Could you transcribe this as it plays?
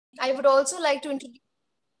I would also like to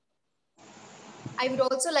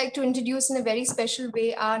introduce in a very special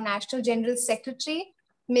way our National General Secretary,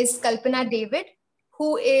 Ms. Kalpana David,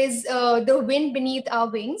 who is the wind beneath our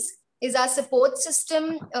wings, is our support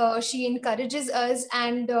system. She encourages us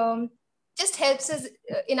and just helps us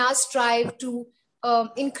in our strive to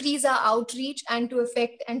increase our outreach and to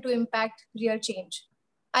affect and to impact real change.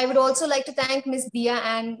 I would also like to thank Ms. Dia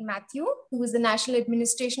and Matthew, who is the National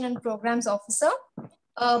Administration and Programs Officer,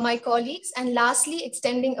 my colleagues, and lastly,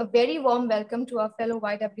 extending a very warm welcome to our fellow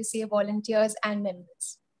YWCA volunteers and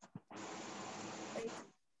members.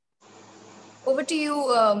 Over to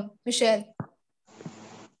you, Michelle.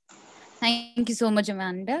 Thank you so much,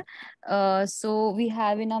 Amanda. So we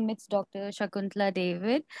have in our midst Dr. Shakuntala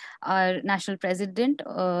David, our National President.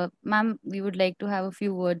 Ma'am, we would like to have a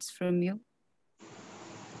few words from you.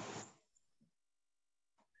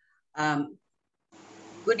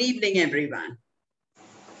 Good evening, everyone.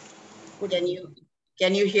 Can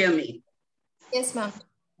you hear me? Yes, ma'am.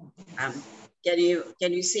 Can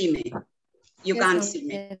you see me? You yes, can't see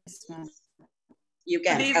me. Yes, ma'am. You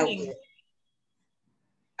can. Good evening.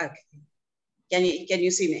 Okay. Okay. Can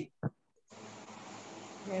you see me?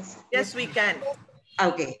 Yes. Yes, we can.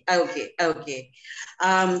 Okay.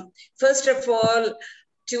 First of all,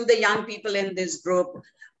 to the young people in this group,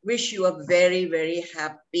 wish you a very, very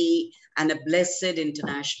happy and a blessed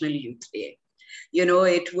International Youth Day. You know,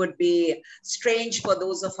 it would be strange for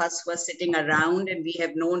those of us who are sitting around, and we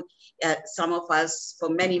have known some of us for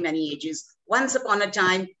many, many ages. Once upon a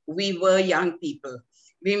time, we were young people.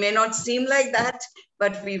 We may not seem like that,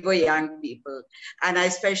 but we were young people. And I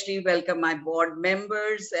especially welcome my board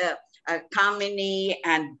members, Kamini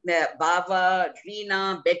and Bava,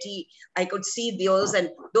 Reena, Betty. I could see those, and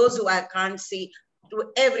those who I can't see,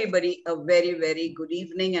 to everybody, a very, very good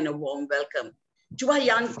evening and a warm welcome. To our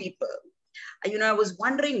young people, you know, I was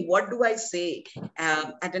wondering, what do I say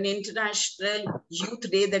at an International Youth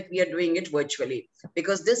Day that we are doing it virtually?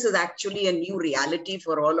 Because this is actually a new reality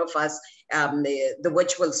for all of us, the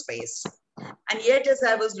virtual space. And yet, as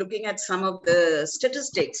I was looking at some of the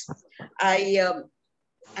statistics, I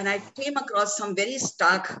came across some very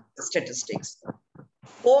stark statistics.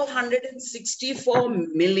 464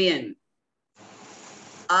 million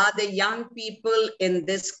are the young people in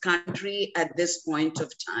this country at this point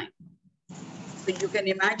of time. So you can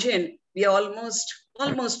imagine, we are almost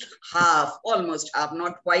half,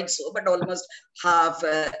 not quite so, but almost half,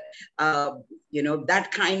 you know, that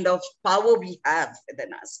kind of power we have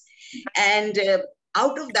within us. And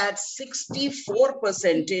out of that,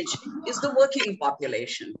 64% is the working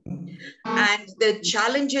population. And the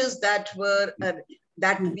challenges that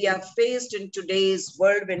we are faced in today's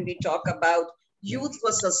world when we talk about youth for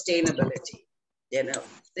sustainability, you know,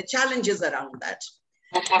 the challenges around that.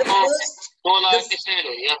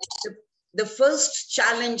 The first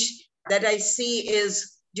challenge that I see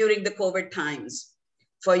is during the COVID times.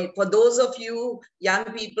 For those of you young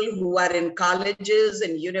people who are in colleges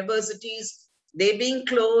and universities, they being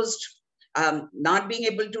closed, not being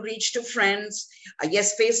able to reach to friends.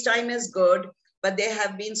 Yes, FaceTime is good, but there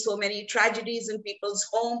have been so many tragedies in people's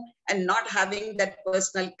home, and not having that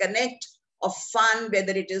personal connect of fun,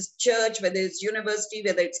 whether it is church, whether it's university,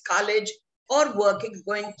 whether it's college, or working,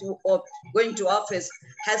 going to office,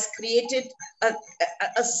 has created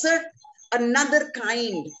another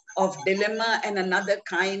kind of dilemma and another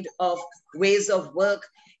kind of ways of work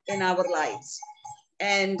in our lives.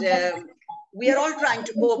 And we are all trying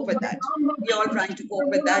to cope with that. We are all trying to cope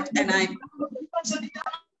with that.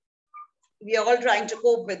 We are all trying to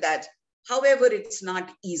cope with that. However, it's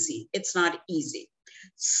not easy. It's not easy.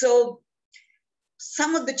 So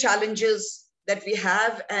some of the challenges that we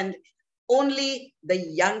have, and only the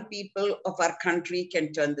young people of our country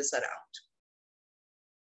can turn this around.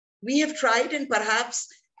 We have tried, and perhaps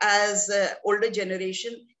as an older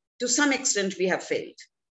generation, to some extent we have failed.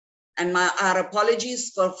 And our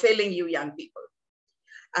apologies for failing you young people.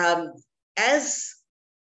 As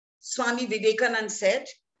Swami Vivekananda said,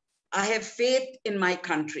 I have faith in my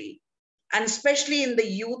country, and especially in the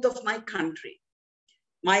youth of my country.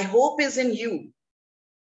 My hope is in you,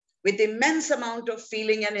 with immense amount of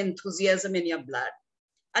feeling and enthusiasm in your blood.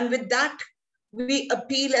 And with that, we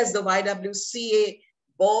appeal as the YWCA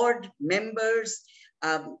board members,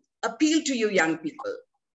 appeal to you young people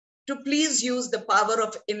to please use the power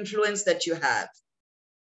of influence that you have.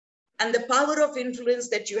 And the power of influence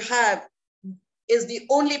that you have is the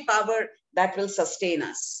only power that will sustain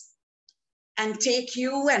us and take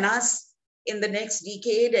you and us in the next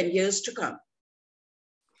decade and years to come.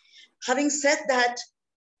 Having said that,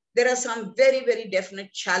 there are some very, very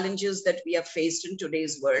definite challenges that we are faced in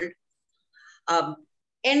today's world.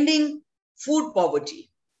 ending food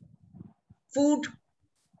poverty. Food,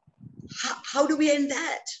 how do we end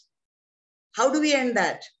that? How do we end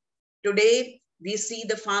that? Today, we see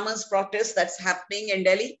the farmers' protest that's happening in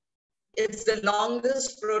Delhi. It's the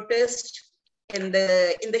longest protest in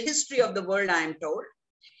the history of the world, I am told,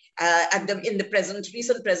 in the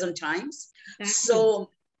recent present times. So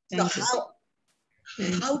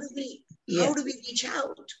how do we reach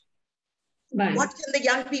out? Right. What can the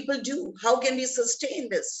young people do? How can we sustain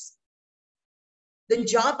this? The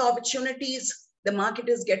job opportunities, the market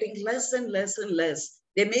is getting less and less and less.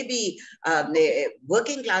 There may be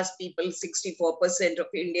working class people, 64% of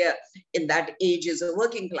India in that age is a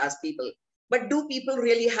working class people. But do people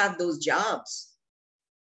really have those jobs?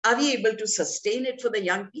 Are we able to sustain it for the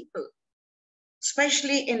young people?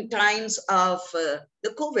 Especially in times of the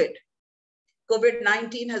COVID.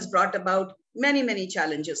 COVID-19 has brought about many, many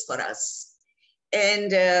challenges for us.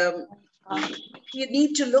 And you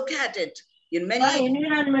need to look at it. In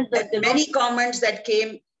many comments that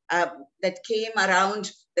came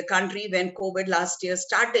around the country when COVID last year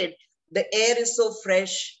started, the air is so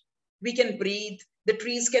fresh, we can breathe, the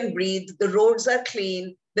trees can breathe, the roads are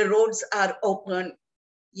clean, the roads are open.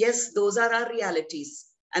 Yes, those are our realities.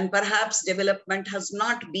 And perhaps development has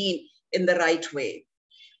not been in the right way.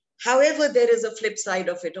 However, there is a flip side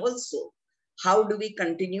of it also. How do we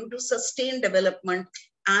continue to sustain development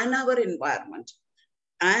and our environment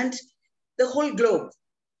and the whole globe?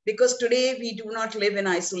 Because today we do not live in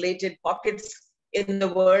isolated pockets in the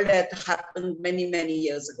world that happened many, many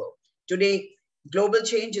years ago. Today, global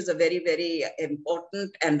change is a very, very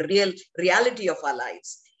important and real reality of our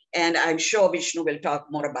lives. And I'm sure Vishnu will talk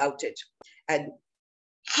more about it. And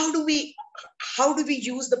how do we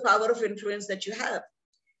use the power of influence that you have?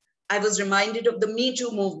 I was reminded of the Me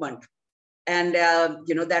Too movement. And,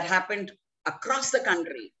 that happened across the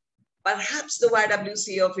country. Perhaps the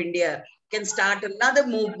YWCA of India can start another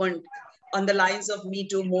movement on the lines of Me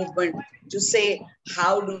Too movement to say,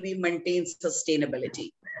 how do we maintain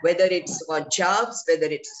sustainability? Whether it's for jobs, whether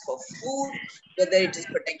it's for food, whether it is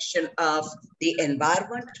protection of the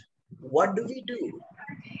environment, what do we do?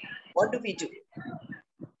 What do we do?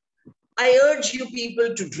 I urge you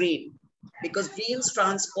people to dream, because dreams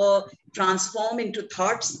transform into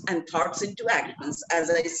thoughts and thoughts into actions, as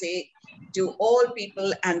I say to all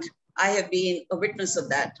people, and I have been a witness of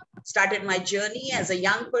that. Started my journey as a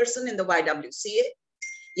young person in the YWCA.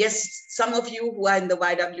 Yes, some of you who are in the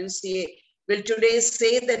YWCA will today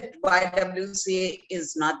say that YWCA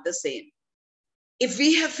is not the same. If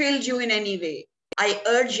we have failed you in any way, I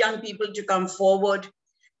urge young people to come forward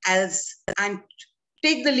and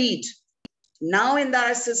take the lead. Now in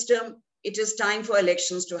our system, it is time for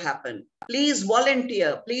elections to happen. Please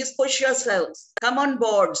volunteer, please push yourselves, come on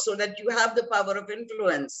board so that you have the power of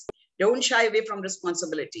influence. Don't shy away from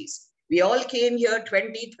responsibilities. We all came here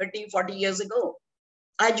 20, 30, 40 years ago.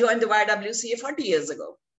 I joined the YWCA 40 years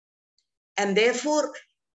ago. And therefore,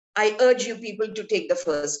 I urge you people to take the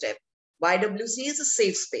first step. YWCA is a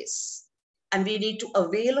safe space, and we need to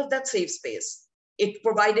avail of that safe space. It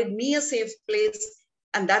provided me a safe place,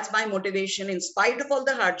 and that's my motivation, in spite of all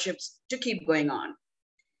the hardships, to keep going on.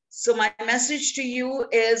 So my message to you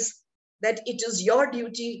is that it is your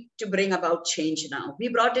duty to bring about change now. We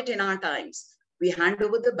brought it in our times. We hand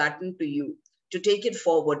over the baton to you to take it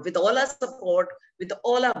forward with all our support, with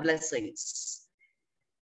all our blessings.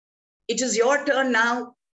 It is your turn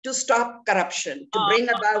now to stop corruption, to bring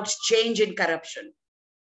about change in corruption.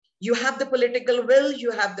 You have the political will,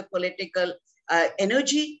 you have the political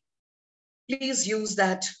energy. Please use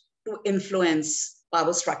that to influence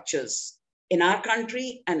power structures in our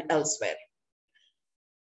country and elsewhere.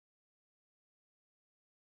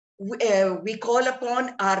 We call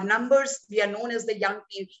upon our numbers. We are known as the young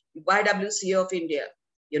people, YWCA of India.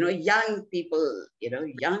 Young people,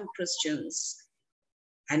 young Christians.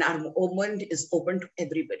 And our movement is open to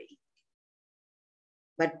everybody.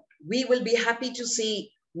 But we will be happy to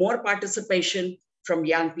see more participation from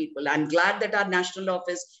young people. I'm glad that our national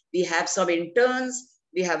office, we have some interns.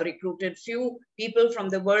 We have recruited few people from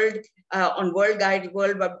the world on World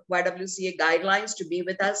YWCA guidelines to be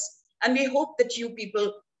with us. And we hope that you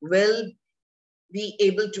people will be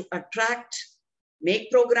able to attract, make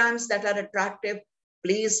programs that are attractive.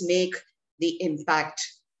 Please make the impact.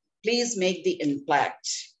 Please make the impact.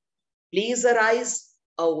 Please arise,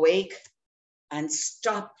 awake, and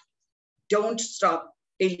stop. Don't stop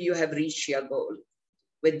till you have reached your goal.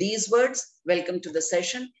 With these words, welcome to the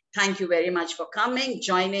session. Thank you very much for coming,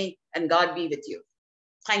 joining, and God be with you.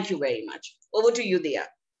 Thank you very much. Over to you, Dia.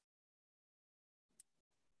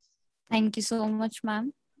 Thank you so much,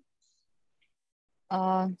 ma'am.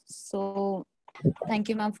 So Thank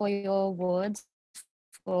you, ma'am, for your words,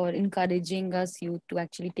 for encouraging us youth to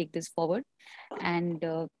actually take this forward. And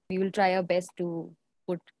we will try our best to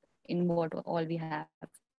put in what all we have.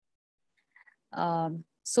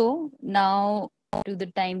 So now to the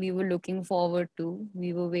time we were looking forward to,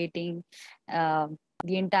 we were waiting the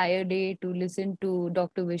entire day to listen to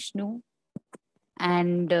Dr. Vishnu.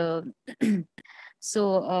 And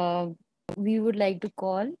so we would like to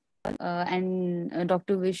call and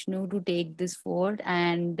Dr. Vishnu to take this forward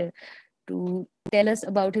and to tell us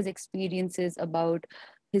about his experiences, about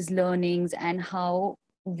his learnings, and how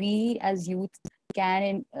we as youth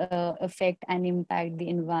can affect and impact the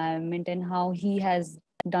environment, and how he has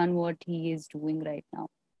done what he is doing right now.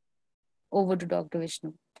 Over to Dr.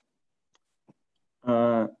 Vishnu.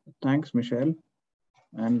 Thanks, Michelle,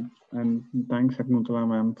 and thanks, Shakuntala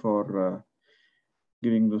ma'am, for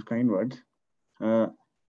giving those kind words.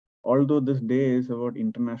 Although this day is about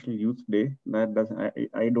International Youth Day,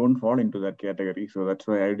 I don't fall into that category, so that's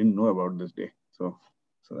why I didn't know about this day. So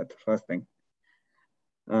that's the first thing.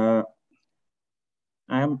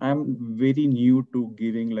 I'm very new to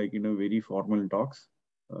giving very formal talks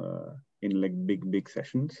in like big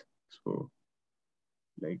sessions. So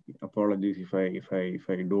like apologies if I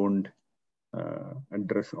don't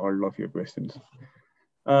address all of your questions.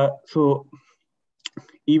 So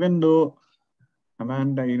even though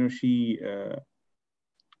Amanda, she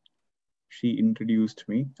introduced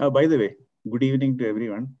me. By the way, good evening to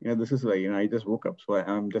everyone. This is why I just woke up, so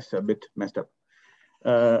I'm just a bit messed up.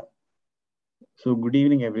 So good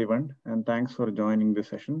evening, everyone, and thanks for joining this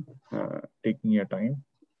session, taking your time.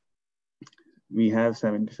 We have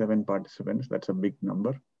 77 participants. That's a big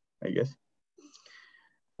number, I guess.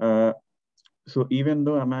 So even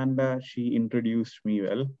though Amanda, she introduced me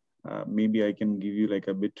well, maybe I can give you like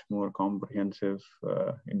a bit more comprehensive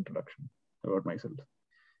introduction about myself.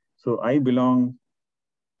 So I'm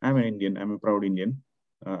an Indian, I'm a proud Indian.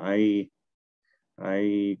 I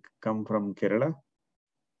come from Kerala.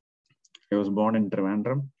 I was born in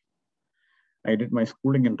Trivandrum. I did my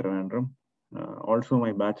schooling in Trivandrum. Also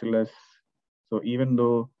my bachelor's. So even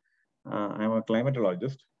though I'm a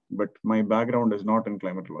climatologist, but my background is not in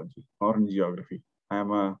climatology or in geography.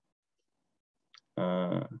 I'm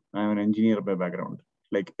an engineer by background,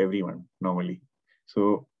 like everyone normally.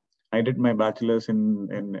 So I did my bachelor's in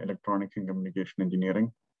electronics and communication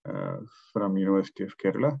engineering from University of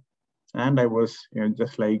Kerala. And I was,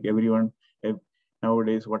 just like everyone,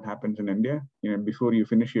 nowadays what happens in India, before you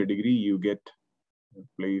finish your degree, you get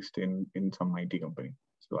placed in some IT company.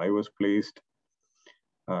 So I was placed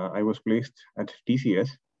at TCS,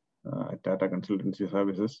 Tata Consultancy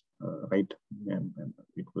Services, right? And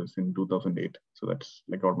it was in 2008. So that's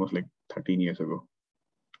like almost like 13 years ago.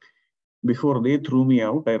 Before they threw me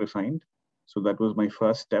out, I resigned. So that was my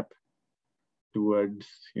first step towards,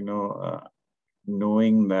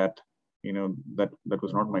 knowing that, that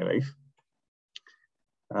was not my life.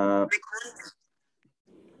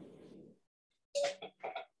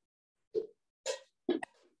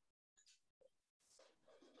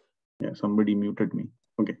 Yeah, somebody muted me.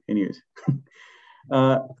 Okay, anyways.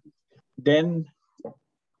 Then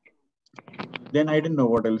I didn't know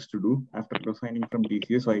what else to do after resigning from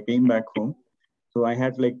TCS. So I came back home. So I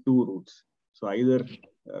had like two routes. So either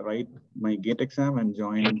write my GATE exam and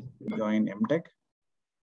join MTech,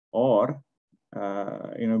 or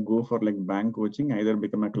go for like bank coaching, either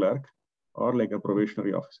become a clerk or like a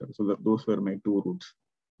probationary officer. So those were my two routes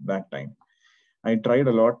that time. I tried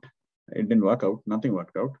a lot. It didn't work out. Nothing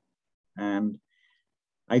worked out. And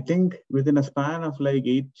I think within a span of like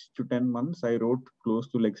 8 to 10 months, I wrote close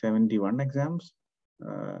to like 71 exams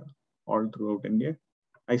all throughout India.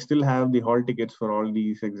 I still have the hall tickets for all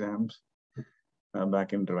these exams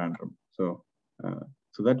back in Trivandrum. So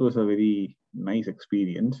that was a very nice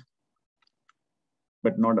experience,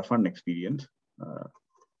 but not a fun experience.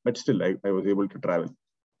 But still, I was able to travel.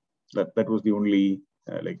 That was the only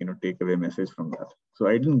takeaway message from that. So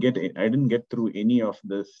I didn't get through any of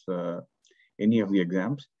this. Any of the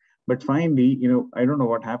exams, but finally, I don't know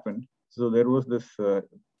what happened. So there was this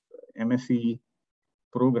MSc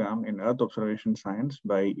program in Earth Observation Science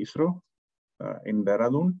by ISRO in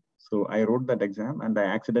Dehradun. So I wrote that exam and I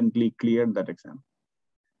accidentally cleared that exam.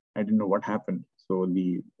 I didn't know what happened. So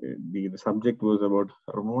the subject was about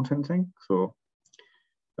remote sensing. So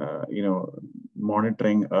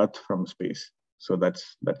monitoring Earth from space. So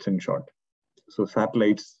that's in short. So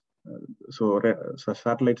satellites. So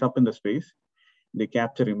satellites up in the space, they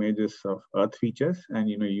capture images of Earth features and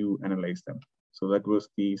you analyze them. So that was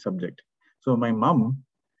the subject. So my mom,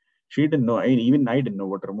 she didn't know, even I didn't know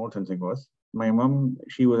what remote sensing was. My mom,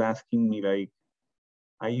 she was asking me like,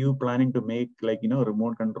 are you planning to make like,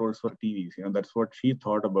 remote controls for TVs? That's what she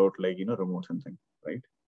thought about, like, remote sensing, right?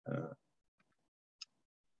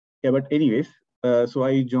 Yeah, but anyways, so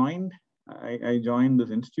I joined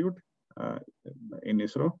this institute in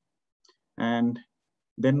ISRO, and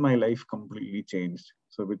then my life completely changed.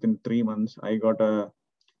 So within 3 months, I got a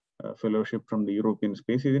fellowship from the European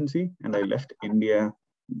Space Agency, and I left India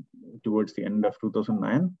towards the end of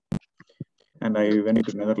 2009, and I went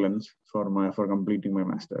to Netherlands for completing my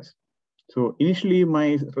master's. So initially,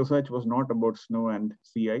 my research was not about snow and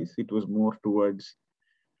sea ice; it was more towards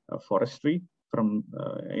forestry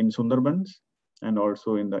in Sundarbans and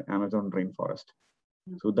also in the Amazon rainforest.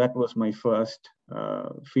 So that was my first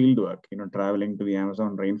field work, traveling to the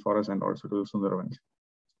Amazon rainforest and also to the Sundarbans.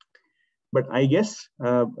 But I guess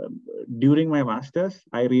during my master's,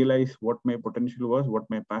 I realized what my potential was, what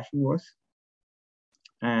my passion was.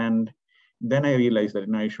 And then I realized that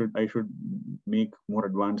I should make more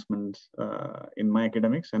advancements in my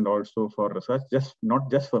academics and also for research, not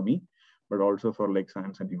just for me, but also for like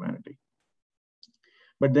science and humanity.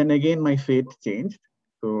 But then again, my fate changed.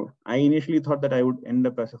 So I initially thought that I would end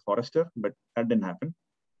up as a forester, but that didn't happen.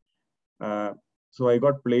 So I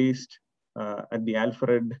got placed at the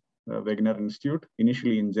Alfred Wegener Institute,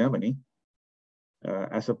 initially in Germany,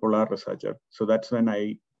 as a polar researcher. So that's when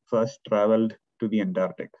I first traveled to the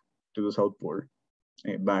Antarctic, to the South Pole,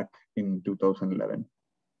 back in 2011.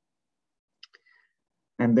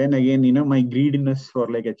 And then again, my greediness for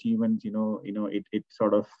like achievements, it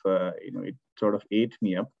sort of ate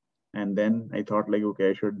me up. And then I thought like,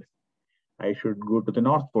 okay, I should go to the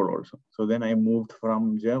North Pole also. So then I moved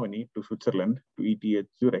from Germany to Switzerland to ETH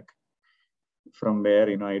Zurich. From where,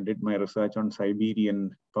 I did my research on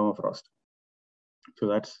Siberian permafrost. So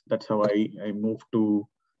that's how I moved to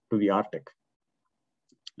the Arctic.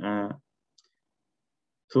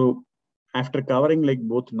 So after covering like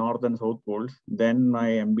both North and South poles, then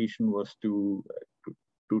my ambition was to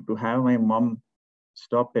have my mom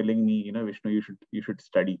stop telling me, Vishnu, you should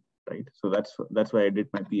study, right? So that's why I did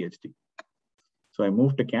my PhD. So I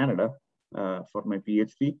moved to Canada for my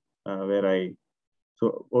PhD,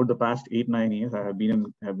 so over the past 8-9 years, I have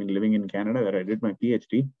been living in Canada, where I did my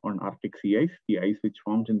PhD on Arctic sea ice, the ice which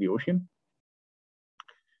forms in the ocean.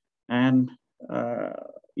 And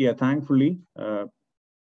yeah, thankfully,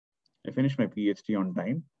 I finished my PhD on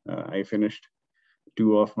time. I finished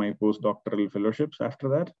 2 of my postdoctoral fellowships after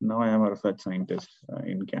that. Now I am a research scientist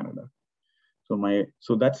in Canada.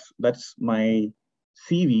 So that's my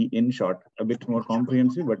CV in short, a bit more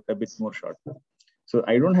comprehensive, but a bit more short. So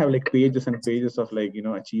I don't have like pages and pages of like,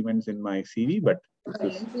 achievements in my CV, but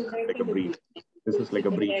this is like a brief. This is like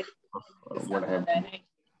a brief of what I have done.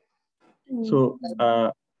 So,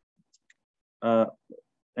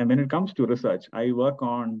 and when it comes to research, I work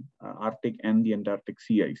on Arctic and the Antarctic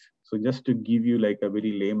sea ice. So just to give you like a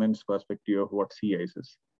very layman's perspective of what sea ice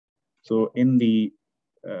is. So in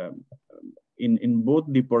both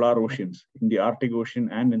the polar oceans, in the Arctic Ocean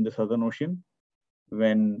and in the Southern Ocean,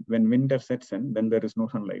 when winter sets in, then there is no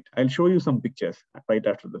sunlight. I'll show you some pictures right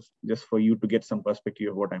after this, just for you to get some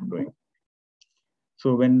perspective of what I'm doing.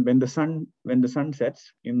 So when the sun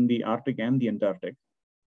sets in the Arctic and the Antarctic,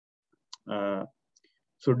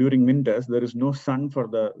 so during winters there is no sun for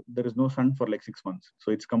like 6 months.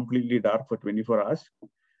 So it's completely dark for 24 hours,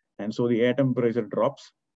 and so the air temperature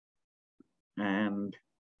drops, and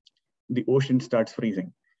the ocean starts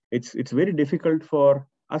freezing. It's very difficult for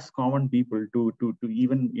us common people to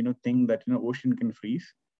even think that ocean can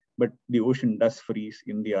freeze, but the ocean does freeze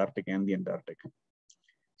in the Arctic and the Antarctic.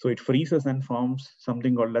 So it freezes and forms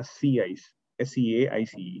something called as sea ice,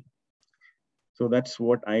 SEAICE. So that's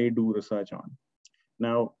what I do research on.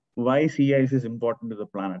 Now, why sea ice is important to the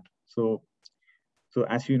planet? So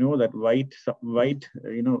as you know that white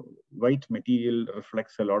material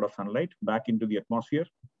reflects a lot of sunlight back into the atmosphere.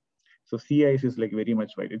 So sea ice is like very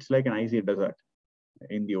much white. It's like an icy desert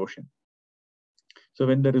in the ocean. So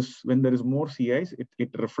when there is more sea ice, it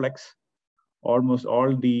reflects almost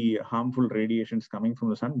all the harmful radiations coming from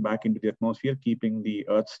the sun back into the atmosphere, keeping the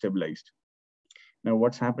Earth stabilized. Now,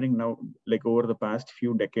 what's happening now, like over the past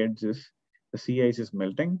few decades, is the sea ice is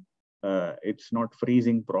melting. It's not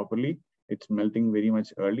freezing properly. It's melting very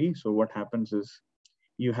much early. So what happens is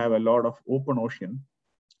you have a lot of open ocean,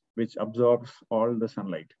 which absorbs all the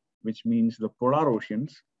sunlight, which means the polar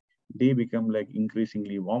oceans, they become like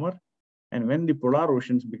increasingly warmer. And when the polar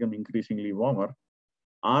oceans become increasingly warmer,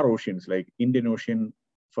 our oceans like Indian Ocean,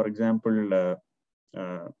 for example,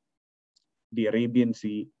 the Arabian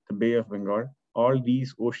Sea, the Bay of Bengal, all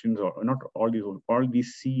these oceans, or not all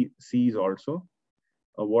these seas also,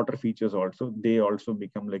 water features also, they also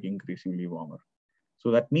become like increasingly warmer. So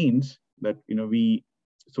that means that,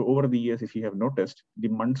 so over the years, if you have noticed, the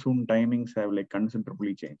monsoon timings have like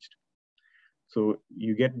considerably changed. So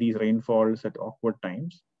you get these rainfalls at awkward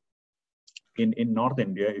times. In North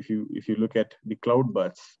India, if you look at the cloud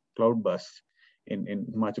bursts in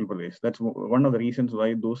Himachal Pradesh, that's one of the reasons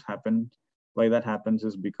why those happen. Why that happens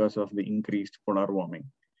is because of the increased polar warming.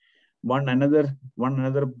 One another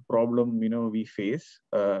problem we face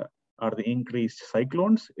are the increased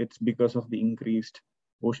cyclones. It's because of the increased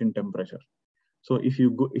ocean temperature. So if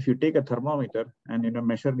you take a thermometer and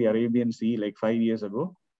measure the Arabian Sea like 5 years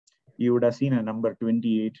ago, you would have seen a number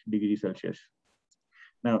 28 degrees Celsius.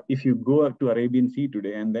 Now, if you go up to Arabian Sea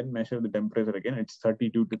today and then measure the temperature again, it's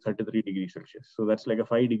 32 to 33 degrees Celsius. So that's like a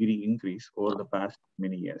 5-degree increase over the past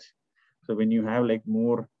many years. So when you have like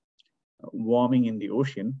more warming in the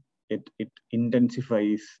ocean, it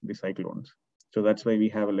intensifies the cyclones. So that's why we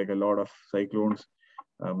have like a lot of cyclones,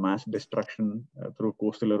 mass destruction through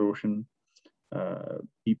coastal erosion.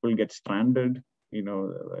 People get stranded.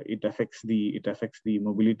 It affects the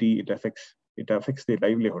mobility. It affects the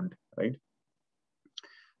livelihood, right?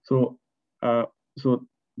 So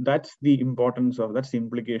that's the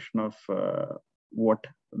implication of what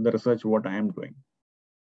I am doing.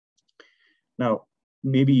 Now,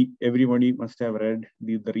 maybe everybody must have read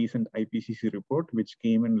the recent IPCC report, which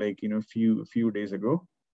came in like few days ago,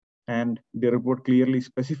 and the report clearly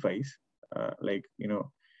specifies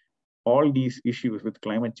all these issues with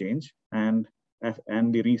climate change and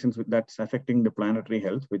the reasons that's affecting the planetary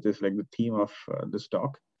health, which is like the theme of this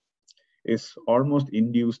talk, is almost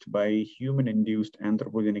induced by human-induced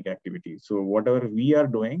anthropogenic activity. So whatever we are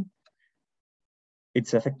doing,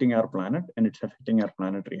 it's affecting our planet and it's affecting our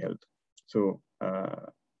planetary health. So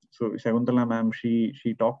Shakuntala ma'am,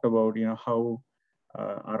 she talked about how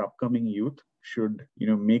our upcoming youth should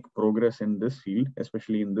make progress in this field,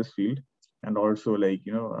 especially in this field, and also like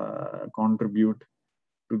contribute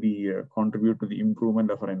to the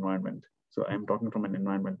improvement of our environment. So I'm talking from an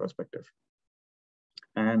environment perspective,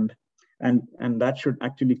 and that should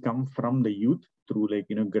actually come from the youth through like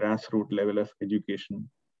grassroots level of education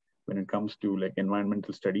when it comes to like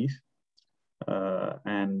environmental studies,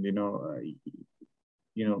 and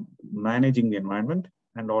managing the environment,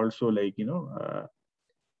 and also like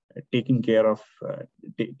taking care of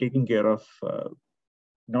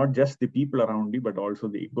not just the people around you, but also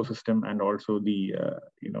the ecosystem, and also the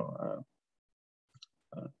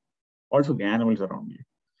also the animals around you.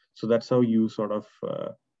 So that's how you sort of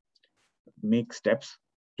make steps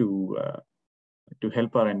to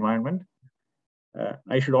help our environment.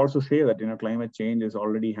 I should also say that climate change is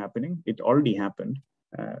already happening. It already happened,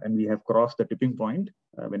 and we have crossed the tipping point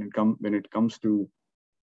when it comes to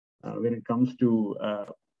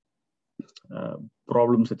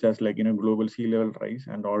problems such as like global sea level rise,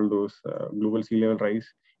 and all those global sea level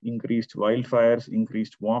rise, increased wildfires,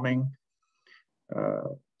 increased warming.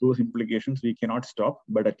 Those implications we cannot stop,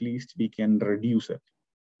 but at least we can reduce it,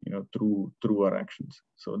 through our actions.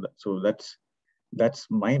 So that's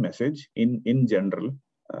my message in general.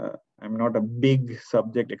 I'm not a big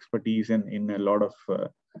subject expertise in a lot of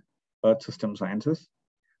earth system sciences,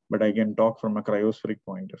 but I can talk from a cryospheric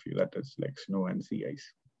point of view, that is like snow and sea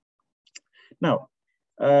ice. Now,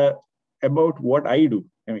 about what I do,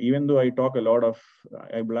 even though I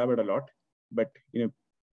blabbered a lot, but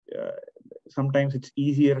sometimes it's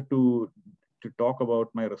easier to talk about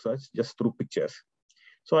my research just through pictures.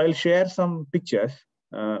 So I'll share some pictures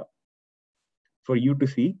for you to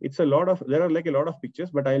see. There are like a lot of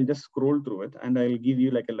pictures, but I'll just scroll through it and I'll give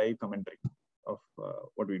you like a live commentary of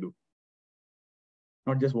what we do.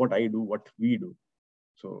 Not just what I do, what we do.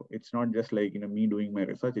 So it's not just like me doing my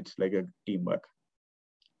research, it's like a teamwork.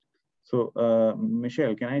 So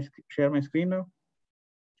Michelle, can I share my screen now?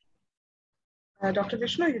 Dr.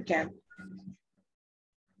 Vishnu, you can.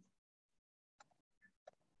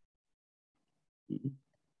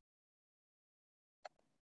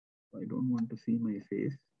 I don't want to see my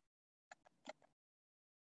face.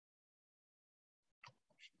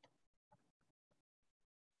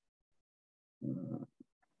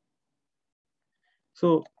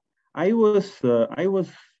 So I was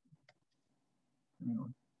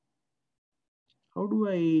how do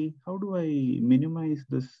I minimize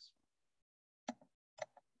this?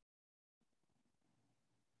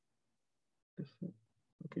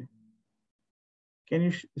 Okay. Can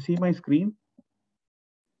you see my screen?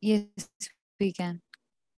 Yes, we can.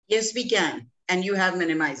 Yes, we can. And you have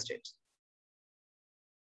minimized it.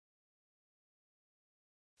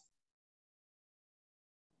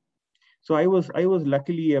 So I was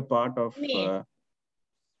luckily a part of.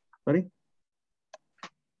 Sorry.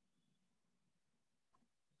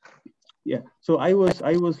 Yeah, so I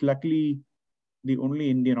was luckily the only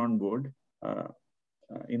Indian on board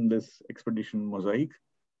in this expedition MOSAiC.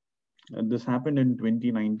 This happened in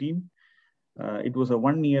 2019. It was a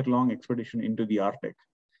 1 year long expedition into the Arctic.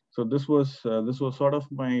 So this was sort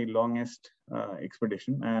of my longest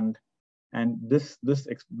expedition, and this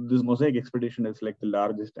MOSAiC expedition is like the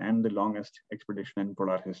largest and the longest expedition in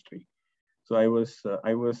polar history. So I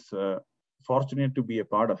was fortunate to be a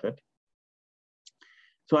part of it.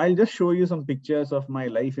 So I'll just show you some pictures of my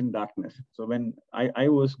life in darkness. So when I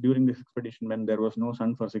was during this expedition when there was no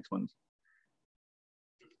sun for 6 months.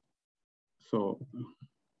 So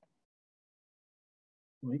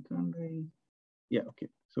why can't I? Yeah, okay.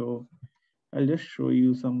 So I'll just show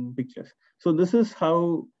you some pictures. So this is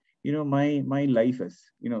how, you know, my life is,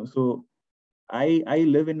 you know. So I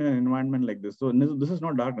live in an environment like this. So this is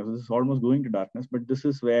not darkness. This is almost going to darkness, but this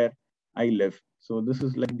is where I live. So this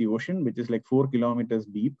is like the ocean, which is like 4 kilometers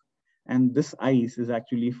deep. And this ice is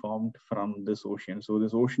actually formed from this ocean. So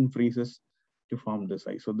this ocean freezes to form this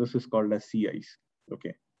ice. So this is called as sea ice.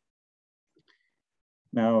 Okay.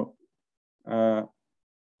 Now,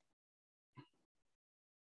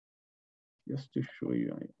 just to show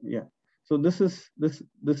you, yeah. So this is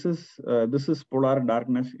polar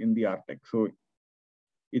darkness in the Arctic. So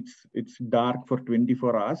it's dark for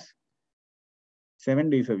 24 hours, 7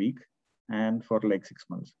 days a week, and for like 6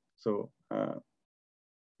 months. So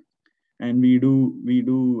and we do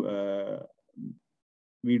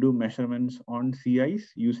measurements on sea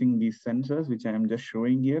ice using these sensors, which I am just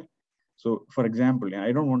showing here. So for example,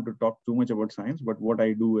 I don't want to talk too much about science, but what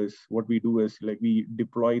we do is like we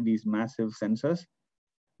deploy these massive sensors,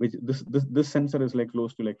 which this sensor is like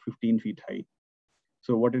close to like 15 feet high.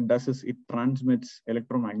 So what it does is it transmits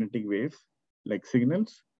electromagnetic waves, like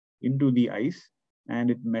signals, into the ice,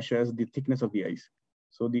 and it measures the thickness of the ice.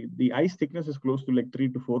 So the ice thickness is close to like 3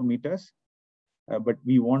 to 4 meters, but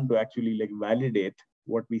we want to actually like validate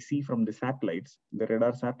what we see from the satellites, the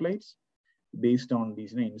radar satellites, based on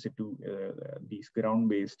these in situ, these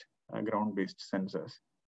ground-based sensors.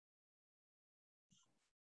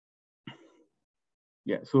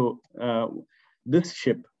 Yeah. So this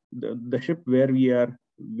ship, the ship where we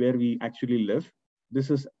actually live, this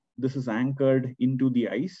is anchored into the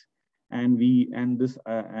ice, and we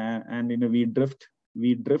drift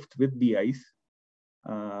with the ice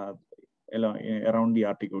around the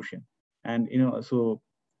Arctic Ocean, and so.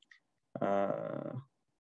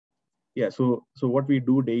 Yeah, so what we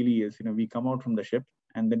do daily is, we come out from the ship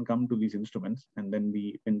and then come to these instruments, and then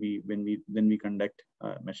we conduct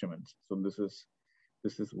measurements. So this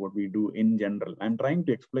is what we do in general. I'm trying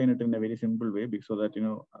to explain it in a very simple way so that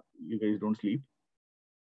you guys don't sleep.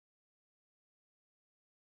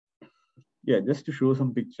 Yeah, just to show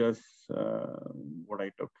some pictures what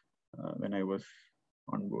I took when I was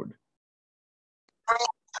on board.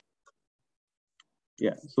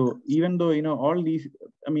 Yeah, so even though all these,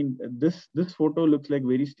 I mean, this photo looks like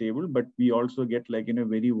very stable, but we also get like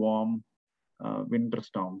very warm winter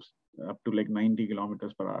storms up to like 90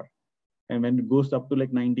 kilometers per hour, and when it goes up to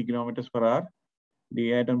like 90 kilometers per hour,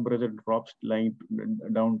 the air temperature drops like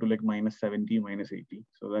down to like -70, -80.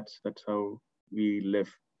 So that's how we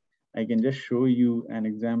live. I can just show you an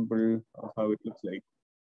example of how it looks like.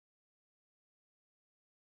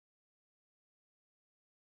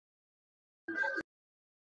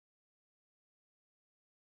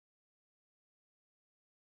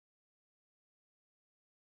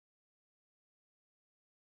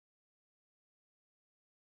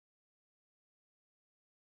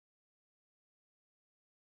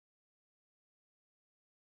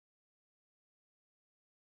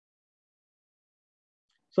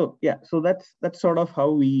 So yeah, so that's sort of how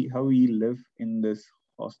we live in this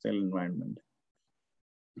hostile environment.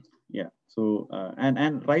 Yeah. So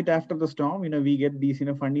and right after the storm, we get these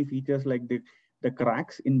funny features like the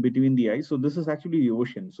cracks in between the ice. So this is actually the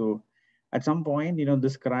ocean. So at some point,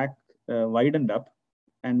 this crack widened up,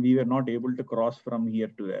 and we were not able to cross from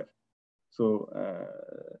here to there. So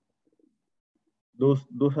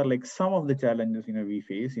those are like some of the challenges we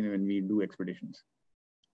face when we do expeditions.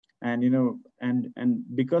 And and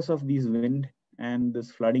because of these wind and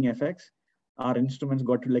this flooding effects, our instruments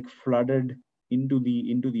got to like flooded into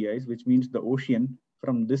the ice, which means the ocean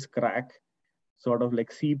from this crack sort of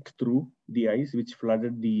like seeped through the ice, which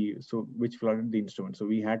flooded the instrument. So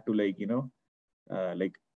we had to like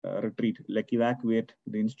retreat, like evacuate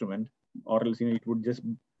the instrument, or else it would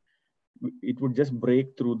just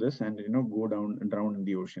break through this and go down and drown in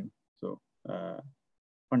the ocean. So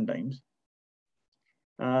fun times.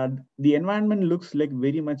 The environment looks like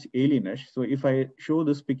very much alienish. So if I show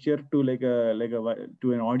this picture to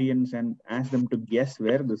to an audience and ask them to guess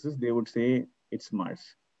where this is, they would say it's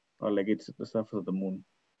Mars, or like it's the surface of the moon.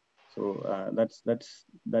 So that's the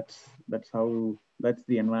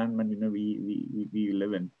environment we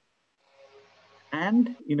live in.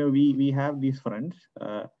 And we have these friends,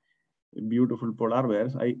 beautiful polar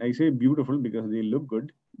bears. I say beautiful because they look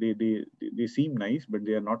good. They seem nice, but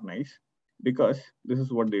they are not nice, because this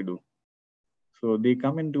is what they do. So they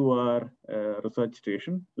come into our research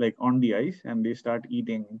station, like on the ice, and they start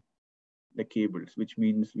eating the cables, which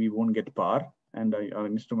means we won't get power, and our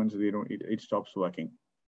instruments, it stops working.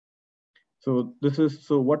 So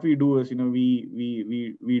what we do is,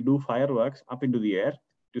 we do fireworks up into the air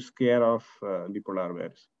to scare off the polar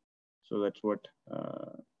bears. So that's what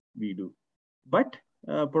we do. But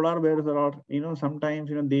polar bears are, sometimes,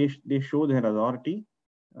 they show their authority,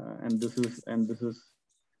 and this is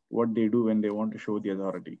what they do when they want to show the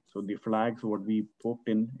authority. So the flags, what we poked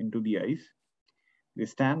into the ice, they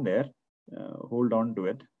stand there, hold on to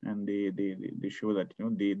it, and they show that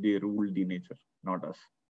they rule the nature, not us.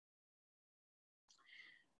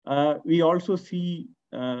 We also see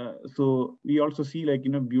beautiful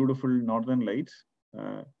northern lights.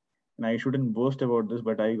 And I shouldn't boast about this,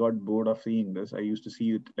 but I got bored of seeing this. I used to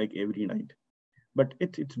see it like every night, but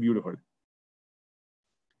it's beautiful.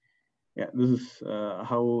 Yeah, this is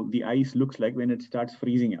how the ice looks like when it starts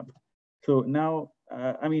freezing up. So now,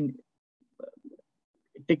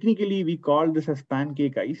 technically we call this as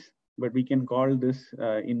pancake ice, but we can call this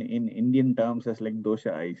in Indian terms as like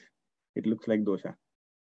dosha ice. It looks like dosha.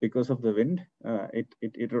 Because of the wind,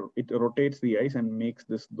 it rotates the ice and makes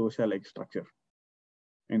this dosha-like structure.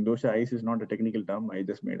 And dosha ice is not a technical term, I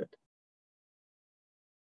just made it.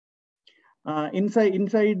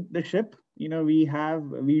 Inside the ship, we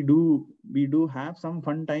do have some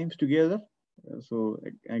fun times together. So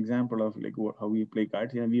an example of like how we play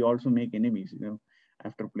cards. We also make enemies,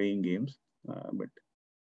 after playing games. But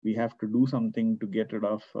we have to do something to get rid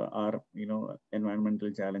of our,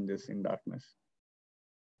 environmental challenges in darkness.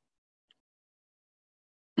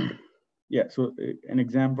 Yeah, so an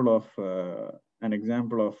example of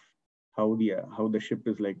how the ship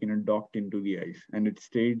is like docked into the ice, and it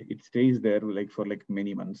stays there like for like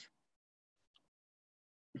many months.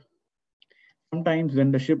 Sometimes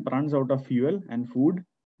when the ship runs out of fuel and food,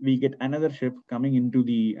 we get another ship coming into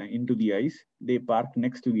the ice. They park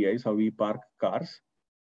next to the ice, how we park cars,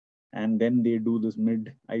 and then they do this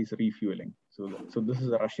mid-ice refueling. So this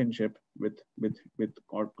is a Russian ship with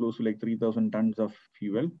close to like 3,000 tons of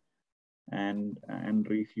fuel, and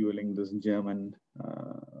refueling this German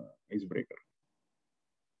icebreaker.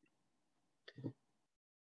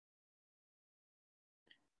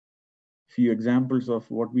 Few examples of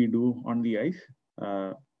what we do on the ice.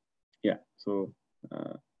 Yeah, so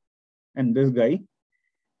and this guy,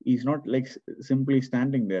 he's not like simply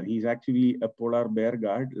standing there. He's actually a polar bear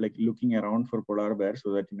guard, like looking around for polar bears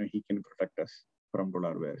so that he can protect us from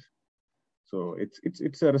polar bears. So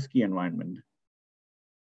it's a risky environment.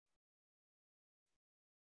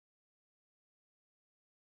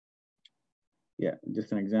 Yeah,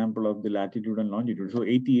 just an example of the latitude and longitude. So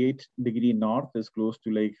 88° north is close to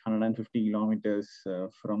like 150 kilometers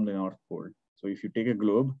from the North Pole. So if you take a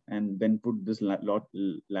globe and then put this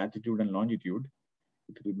latitude and longitude,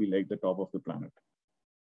 it will be like the top of the planet.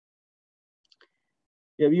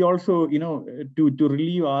 Yeah, we also, to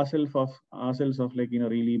relieve ourselves of like,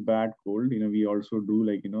 really bad cold, we also do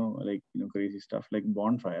like, crazy stuff like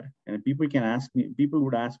bonfire. And people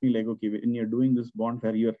would ask me like, okay, when you're doing this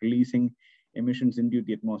bonfire, you're releasing emissions into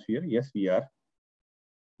the atmosphere. Yes, we are.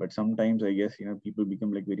 But sometimes I guess, people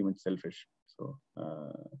become like very much selfish. So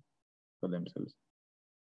for themselves.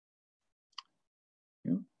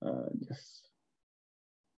 Just.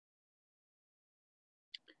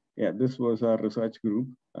 Yeah, this was our research group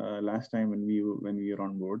last time when we were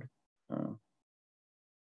on board,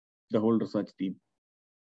 the whole research team.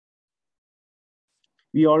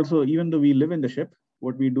 We also, even though we live in the ship,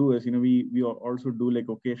 what we do is, we also do like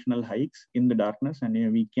occasional hikes in the darkness, and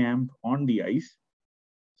we camp on the ice.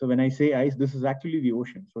 So when I say ice, this is actually the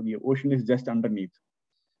ocean. So the ocean is just underneath.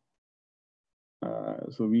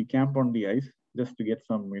 So we camp on the ice just to get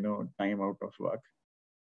some, time out of work.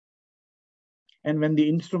 And when the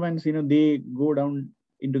instruments, they go down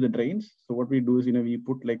into the drains, so what we do is, we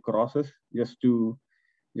put like crosses just to,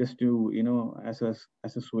 as a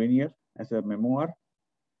souvenir, as a memoir,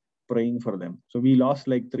 praying for them. So we lost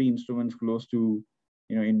like 3 instruments close to,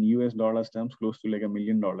 in US dollars terms, close to like $1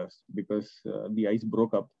 million, because the ice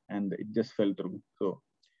broke up and it just fell through. So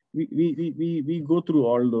we go through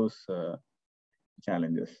all those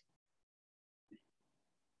challenges.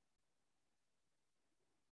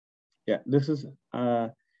 Yeah, this is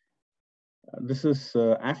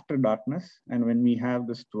after darkness, and when we have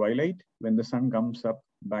this twilight, when the sun comes up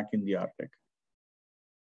back in the Arctic.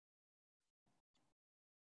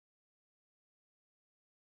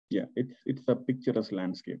 Yeah, it's a picturesque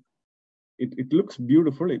landscape. It looks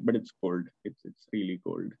beautiful, but it's cold. It's really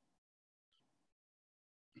cold.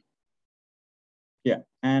 Yeah,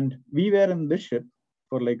 and we were in this ship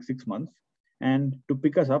for like 6 months, and to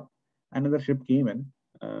pick us up, another ship came in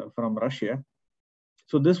from Russia.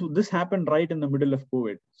 So this happened right in the middle of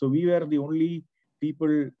COVID. So we were the only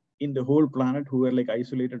people in the whole planet who were like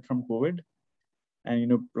isolated from COVID,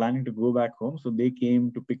 and planning to go back home. So they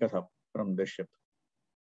came to pick us up from this ship.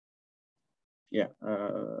 Yeah,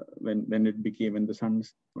 when the sun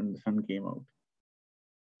came out.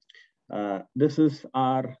 This is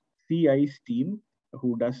our sea ice team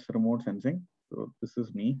who does remote sensing. So this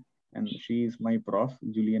is me, and she is my prof,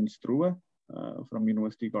 Julian Struve, from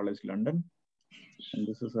University College London. And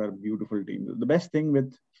this is our beautiful team. The best thing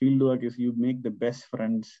with fieldwork is you make the best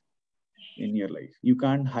friends in your life. You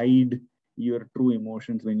can't hide your true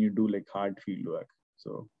emotions when you do like hard fieldwork.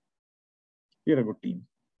 So you're a good team.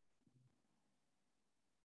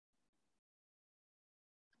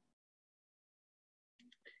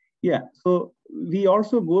 Yeah, so we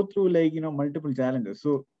also go through like multiple challenges.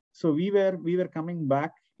 So we were coming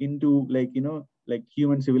back into like like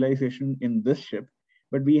human civilization in this ship,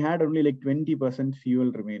 but we had only like 20%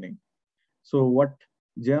 fuel remaining. So what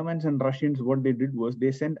Germans and Russians, what they did was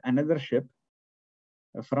they sent another ship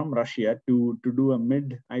from Russia to do a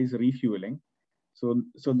mid-ice refueling. So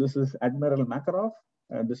this is Admiral Makarov,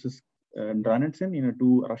 this is Dranitsin,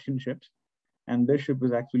 2 Russian ships, and this ship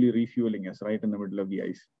is actually refueling us right in the middle of the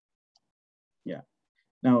ice. Yeah.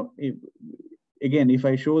 Now, if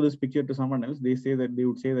I show this picture to someone else, they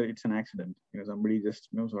would say that it's an accident. Somebody just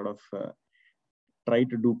sort of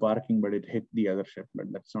tried to do parking, but it hit the other ship.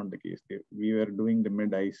 But that's not the case. We were doing the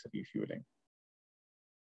mid-ice refueling.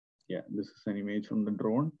 Yeah, this is an image from the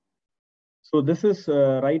drone. So this is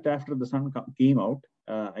right after the sun came out,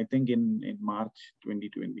 I think in March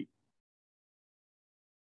 2020.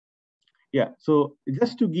 Yeah, so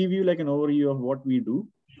just to give you like an overview of what we do,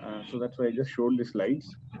 so that's why I just showed the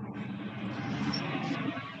slides.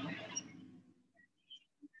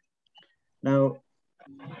 Now,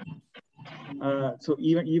 so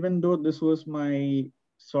even though this was my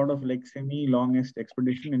sort of like semi-longest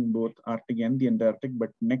expedition in both Arctic and the Antarctic,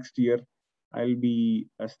 but next year I'll be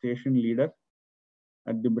a station leader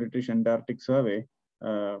at the British Antarctic Survey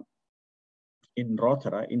in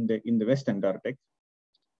Rothera in the West Antarctic,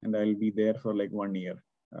 and I'll be there for like 1 year.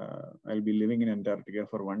 I'll be living in Antarctica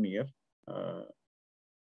for 1 year,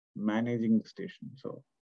 managing the station. So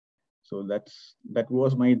that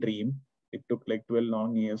was my dream. It took like 12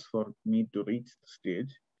 long years for me to reach the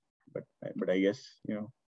stage, but I guess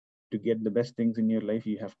to get the best things in your life,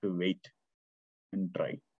 you have to wait and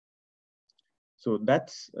try. So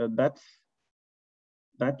that's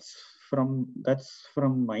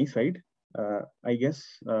from my side. I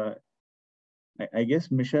guess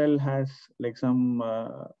Michelle has like some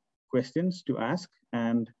questions to ask,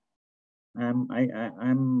 and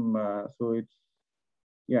so it's,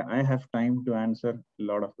 yeah, I have time to answer a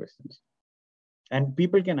lot of questions. And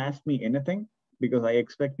people can ask me anything because I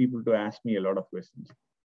expect people to ask me a lot of questions.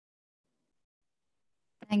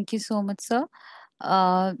 Thank you so much, sir.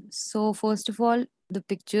 So first of all, the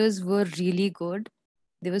pictures were really good.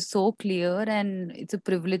 They were so clear, and it's a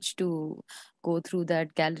privilege to go through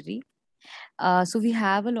that gallery. So we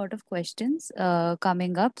have a lot of questions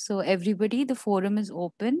coming up. So everybody, the forum is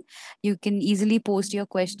open. You can easily post your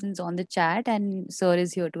questions on the chat, and sir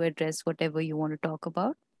is here to address whatever you want to talk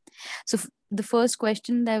about. So the first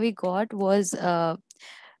question that we got was,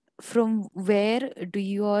 from where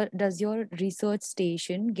does your research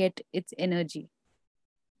station get its energy?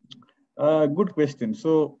 Good question.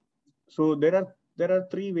 So there are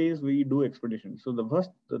 3 ways we do expeditions. So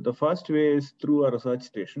the first way is through a research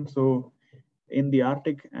station. So in the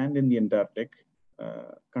Arctic and in the Antarctic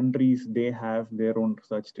countries, they have their own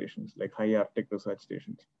research stations, like high Arctic research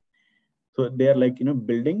stations. So they are like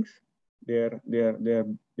buildings. They're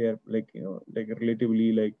like like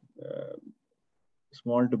relatively like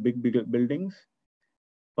small to big buildings,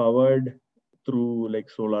 powered through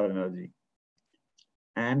like solar energy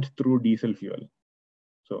and through diesel fuel.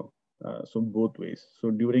 So both ways.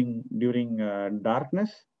 So during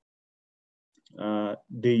darkness,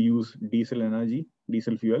 they use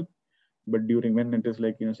diesel fuel, but when it is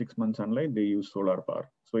like 6 months sunlight, they use solar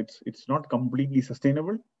power. So it's not completely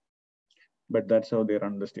sustainable, but that's how they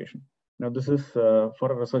run the station. Now this is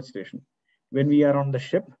for a research station. When we are on the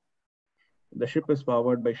ship is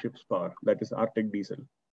powered by ship's power, that is Arctic diesel.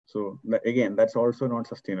 So again, that's also not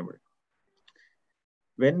sustainable.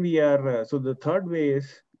 When we are, so the third way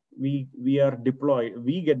is we get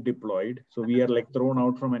deployed. So we are like thrown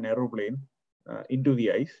out from an aeroplane into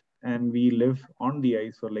the ice, and we live on the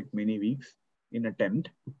ice for like many weeks in a tent.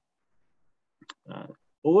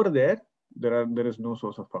 Over there is no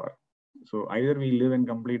source of power. So either we live in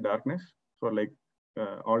complete darkness for like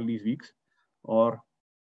all these weeks, or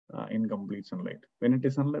in complete sunlight. When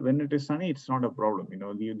it is sunny, it's not a problem. You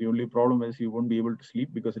know, the only problem is you won't be able to sleep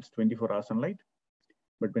because it's 24-hour sunlight.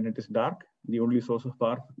 But when it is dark, the only source of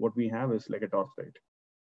power what we have is like a torchlight.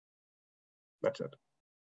 That's it.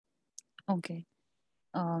 Okay.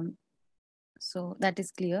 So that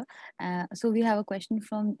is clear. So we have a question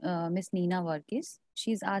from Miss Nina Varkis.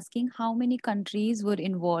 She's asking how many countries were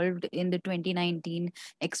involved in the 2019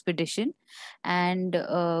 expedition, and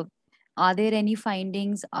are there any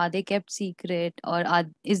findings? Are they kept secret, or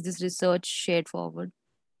is this research shared forward?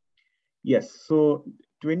 Yes. So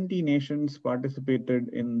 20 nations participated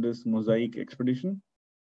in this MOSAiC expedition.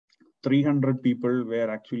 300 people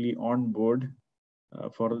were actually on board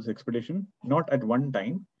for this expedition, not at one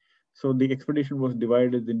time. So the expedition was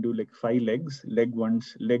divided into like 5 legs,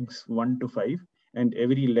 legs 1 to 5, and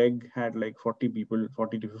every leg had like 40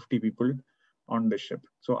 to 50 people on the ship.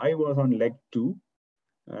 So I was on leg 2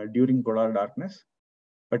 during polar darkness,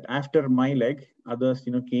 but after my leg, others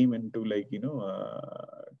came into like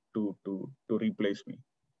to replace me.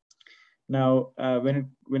 Now when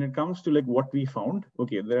it comes to like what we found,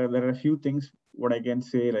 okay, there are a few things what I can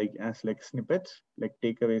say like as like snippets, like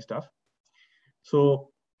takeaway stuff.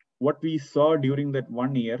 So what we saw during that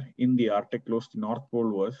 1 year in the Arctic close to North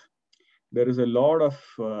Pole was there is a lot of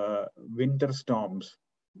winter storms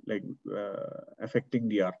like affecting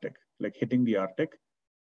the Arctic, like hitting the Arctic.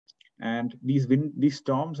 And these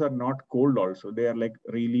storms are not cold also. They are like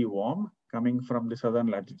really warm coming from the southern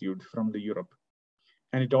latitudes, from the Europe.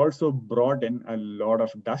 And it also brought in a lot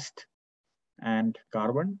of dust and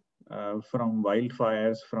carbon from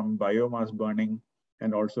wildfires, from biomass burning,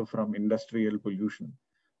 and also from industrial pollution.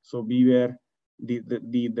 So we were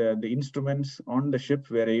the instruments on the ship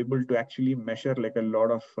were able to actually measure like a lot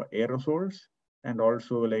of aerosols and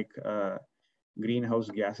also like greenhouse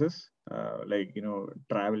gases, like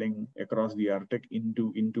traveling across the Arctic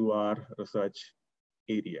into our research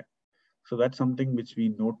area. So that's something which we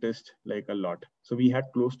noticed like a lot. So we had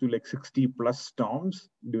close to like 60 plus storms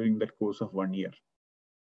during that course of 1 year,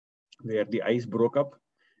 where the ice broke up.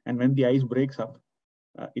 And when the ice breaks up,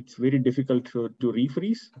 it's very difficult to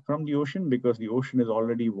refreeze from the ocean because the ocean is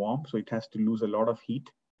already warm. So it has to lose a lot of heat.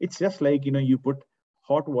 It's just like, you put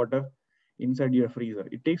hot water inside your freezer.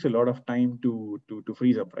 It takes a lot of time to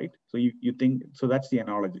freeze up, right? So you think, so that's the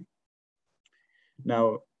analogy.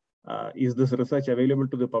 Now, is this research available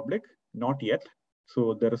to the public? Not yet.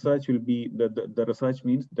 So the research will be, the research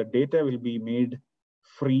means the data will be made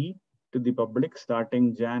free to the public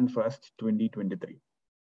starting Jan 1st, 2023.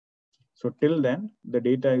 So till then, the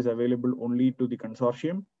data is available only to the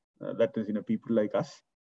consortium, that is, people like us,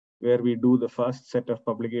 where we do the first set of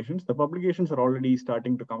publications. The publications are already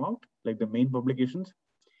starting to come out, like the main publications,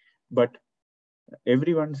 but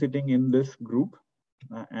everyone sitting in this group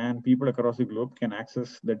and people across the globe can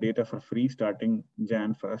access the data for free starting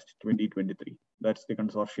Jan 1st, 2023. That's the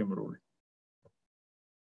consortium rule.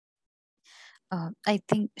 I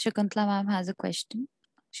think Shakuntala ma'am has a question.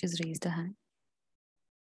 She's raised her hand.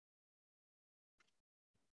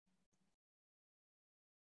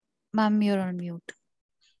 Ma'am, you're on mute.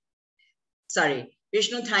 Sorry.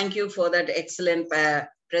 Vishnu, thank you for that excellent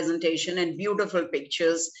presentation and beautiful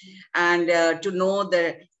pictures, and to know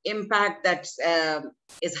the impact that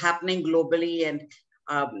is happening globally. And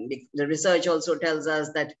the research also tells us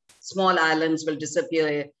that small islands will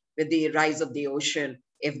disappear with the rise of the ocean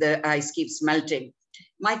if the ice keeps melting.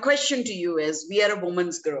 My question to you is, we are a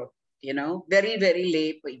women's group, very, very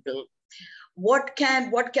lay people. What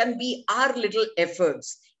can be our little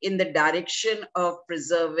efforts in the direction of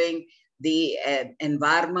preserving the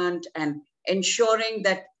environment and ensuring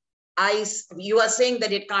that ice, you are saying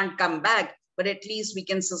that it can't come back, but at least we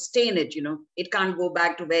can sustain it, it can't go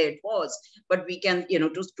back to where it was, but we can,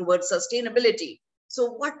 towards sustainability.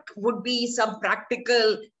 So what would be some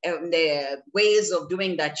practical ways of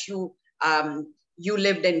doing that? You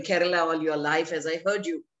lived in Kerala all your life, as I heard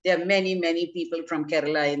you. There are many, many people from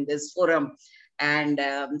Kerala in this forum. And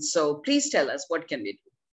so please tell us, what can we do?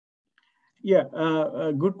 Yeah,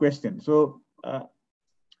 good question. So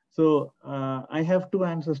I have two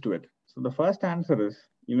answers to it. So the first answer is,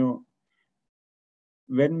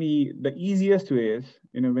 the easiest way is,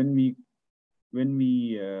 when we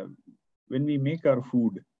make our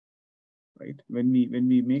food, right? When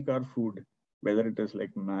we make our food, whether it is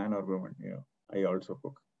like man or woman, I also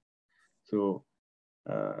cook. So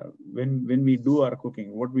when we do our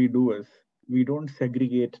cooking, what we do is we don't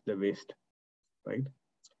segregate the waste, right?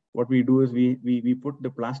 What we do is we put the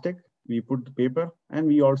plastic, we put the paper, and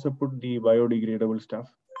we also put the biodegradable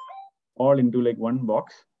stuff all into like one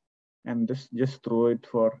box, and just throw it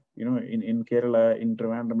for, in Kerala, in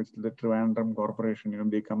Trivandrum, it's the Trivandrum Corporation,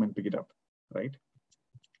 they come and pick it up, right?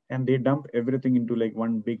 And they dump everything into like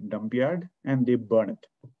one big dump yard and they burn it.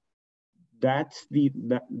 That's the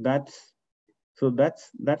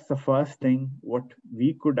first thing what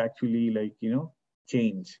we could actually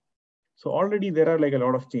change. So already there are like a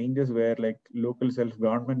lot of changes where like local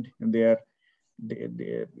self-government, and they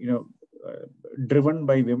driven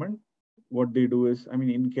by women. What they do is,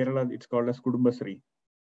 in Kerala, it's called as Kudumbasri,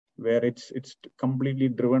 where it's completely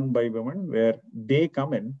driven by women, where they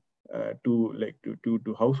come in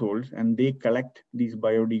to households and they collect these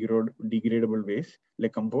biodegradable waste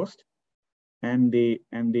like compost, and they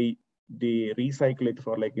recycle it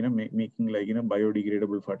for making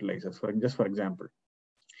biodegradable fertilizers, for example.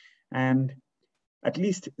 And at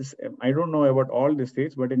least, I don't know about all the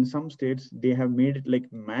states, but in some states they have made it like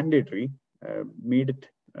mandatory,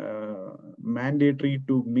 mandatory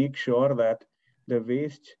to make sure that the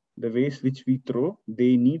waste which we throw,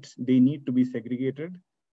 they need to be segregated,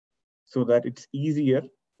 so that it's easier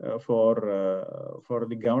for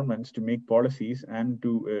the governments to make policies and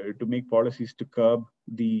to make policies to curb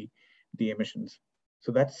the emissions.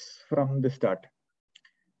 So that's from the start.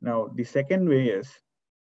 Now the second way is,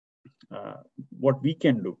 what we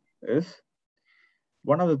can do is,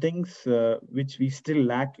 one of the things which we still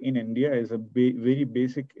lack in India is a very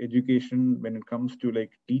basic education when it comes to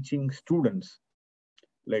like teaching students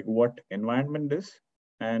like what environment is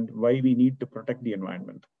and why we need to protect the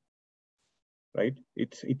environment. Right?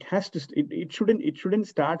 It shouldn't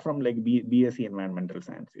start from like BSc environmental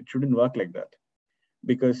science. It shouldn't work like that,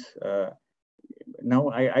 because now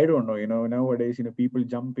I don't know, nowadays people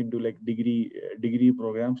jump into like degree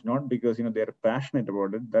programs, not because they're passionate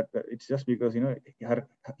about it, that it's just because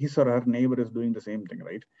his or her neighbor is doing the same thing,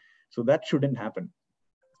 right? So that shouldn't happen.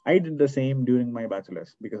 I did the same during my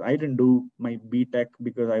bachelor's, because I didn't do my BTech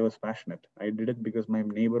because I was passionate. I did it because my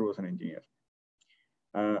neighbor was an engineer.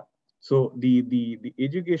 So the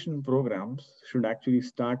education programs should actually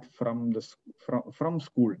start from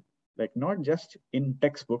school, like not just in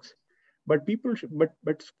textbooks, but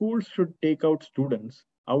but schools should take out students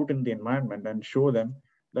out in the environment and show them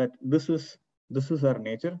that this is our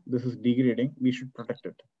nature, this is degrading, we should protect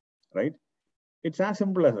it, right? It's as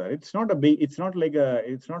simple as that. It's not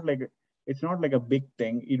like a big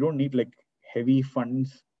thing. You don't need like heavy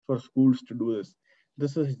funds for schools to do this.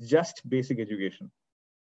 This is just basic education.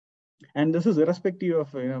 And this is irrespective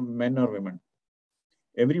of men or women.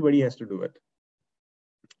 Everybody has to do it,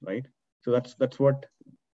 right? So that's what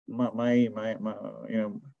my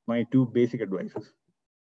two basic advices.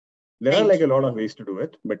 There are like a lot of ways to do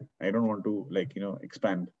it, but I don't want to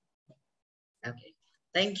expand. Okay,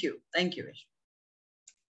 thank you, Vishnu.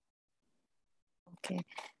 Okay,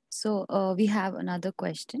 so we have another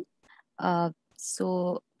question.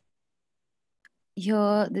 So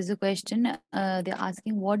here there's a question. They're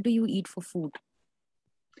asking, what do you eat for food?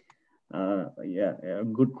 Yeah,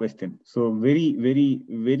 good question. So very, very,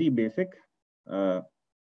 very basic.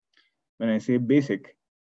 When I say basic,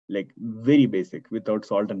 like very basic, without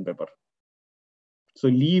salt and pepper. So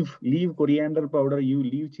leave coriander powder, you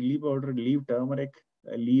leave chili powder, leave turmeric,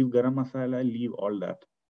 leave garam masala, leave all that.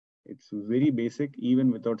 It's very basic,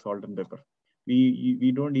 even without salt and pepper.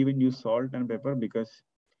 We don't even use salt and pepper, because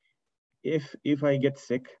if I get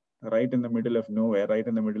sick right in the middle of nowhere, right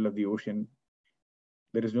in the middle of the ocean,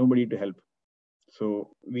 there is nobody to help.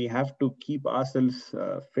 So we have to keep ourselves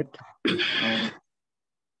fit,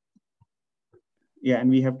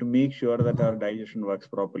 and we have to make sure that our digestion works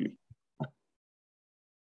properly.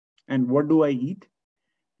 And what do I eat?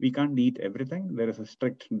 We can't eat everything. There is a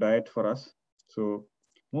strict diet for us. So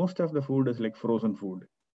most of the food is like frozen food.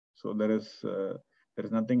 So there is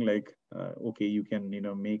nothing like okay, you can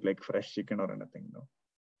make like fresh chicken or anything. No.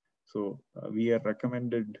 So we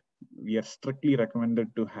are strictly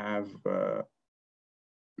recommended to have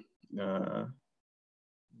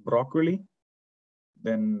broccoli,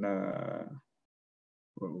 then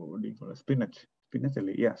what do you call it? Spinach,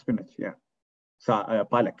 yeah, spinach, yeah. So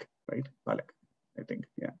palak, right? Palak, I think,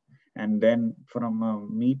 yeah. And then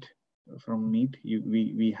from meat,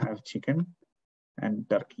 we have chicken and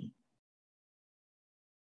turkey.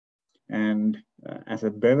 And as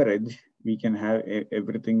a beverage, we can have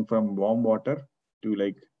everything from warm water to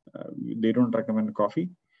like, they don't recommend coffee,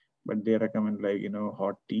 but they recommend like,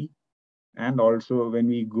 hot tea. And also when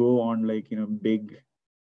we go on like, big,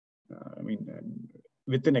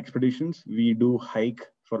 within expeditions, we do hike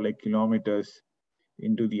for like kilometers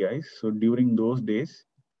into the ice. So during those days,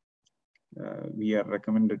 we are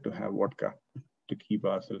recommended to have vodka to keep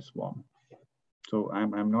ourselves warm. So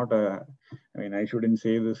I'm not I shouldn't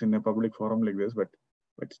say this in a public forum like this, but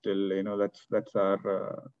still, that's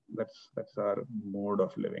our mode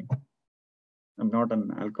of living. I'm not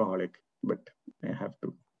an alcoholic, but I have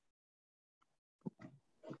to.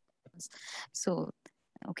 So,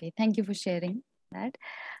 okay, thank you for sharing that.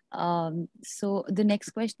 So the next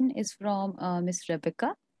question is from Miss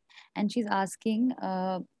Rebecca, and she's asking,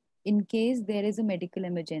 in case there is a medical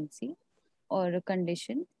emergency or a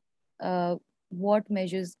condition, what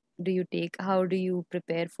measures do you take? How do you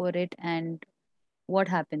prepare for it? And what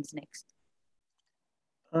happens next?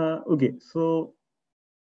 Okay, so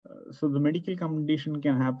the medical condition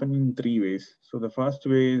can happen in 3 ways. So the first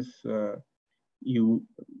way is you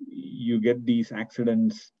get these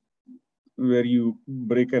accidents where you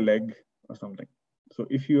break a leg or something. So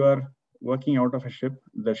if you are working out of a ship,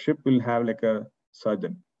 the ship will have like a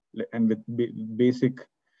surgeon and with basic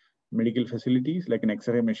medical facilities like an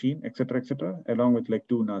X-ray machine, etc., along with like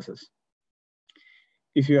 2 nurses.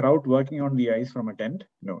 If you're out working on the ice from a tent,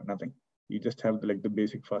 no, nothing. You just have the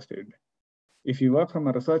basic first aid. If you work from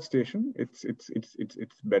a research station, it's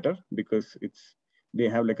better because they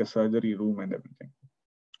have like a surgery room and everything.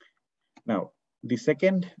 Now, the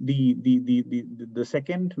second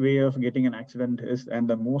way of getting an accident is, and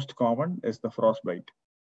the most common, is the frostbite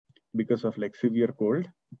because of like severe cold.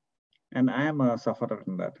 And I am a sufferer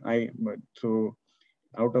in that. So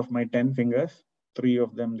out of my 10 fingers, 3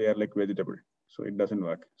 of them, they are like vegetable. So it doesn't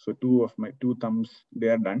work. So 2 of my 2 thumbs, they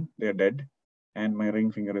are done. They are dead. And my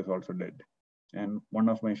ring finger is also dead. And 1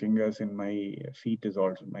 of my fingers in my feet is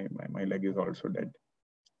also, my leg is also dead.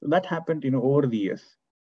 So that happened, over the years.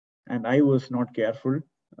 And I was not careful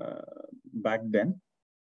back then.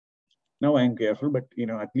 Now I'm careful, but,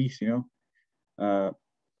 at least,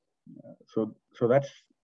 so that's,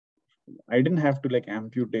 I didn't have to like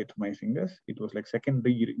amputate my fingers. It was like second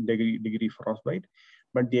degree frostbite.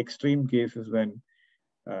 But the extreme case is when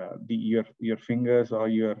your fingers or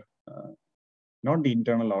your, not the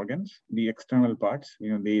internal organs, the external parts,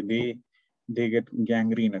 they get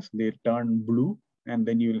gangrenous, they turn blue, and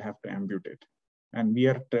then you will have to amputate. And we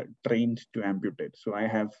are trained to amputate. So I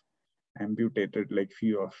have amputated like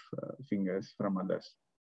few of fingers from others.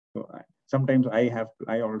 So sometimes I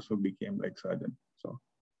also became like surgeon. So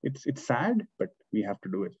it's sad, but we have to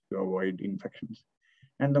do it to avoid infections.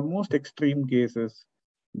 And the most extreme case is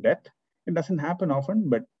death. It doesn't happen often,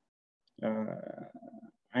 but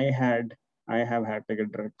I have had like a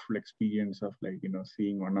dreadful experience of like,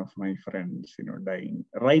 seeing one of my friends, dying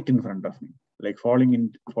right in front of me, like falling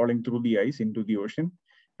through the ice into the ocean,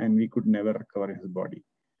 and we could never recover his body.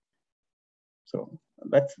 So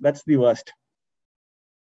that's the worst.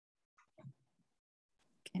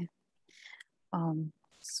 Okay.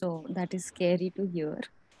 So that is scary to hear,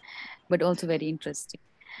 but also very interesting.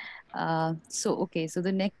 So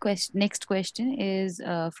the next question is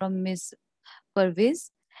from Miss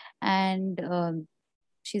Parviz, and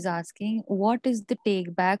she's asking, what is the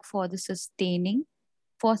take back for sustaining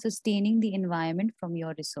the environment from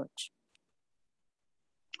your research?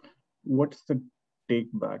 What's the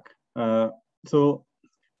take back?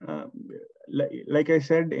 Like I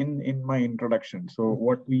said in my introduction, so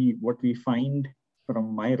what we find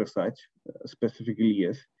from my research specifically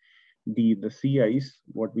is the sea ice,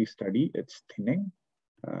 what we study, it's thinning.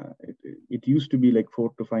 It used to be like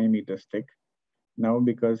 4 to 5 meters thick. Now,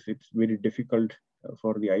 because it's very difficult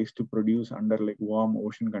for the ice to produce under like warm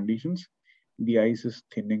ocean conditions, the ice is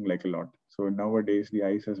thinning like a lot. So nowadays the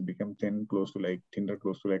ice has become thinner close to like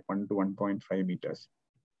 1 to 1.5 meters.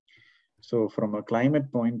 So from a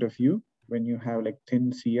climate point of view, when you have like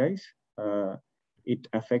thin sea ice, it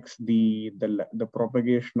affects the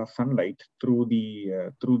propagation of sunlight through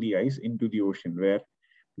the ice into the ocean, where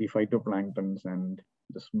the phytoplanktons and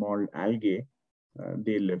the small algae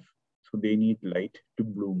they live. So they need light to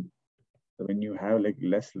bloom. So when you have like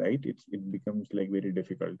less light, it becomes like very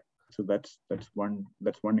difficult. So that's one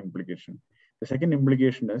implication. The second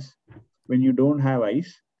implication is when you don't have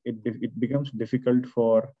ice, it becomes difficult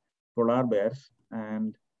for polar bears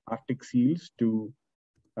and Arctic seals to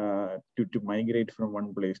migrate from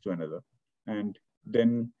one place to another, and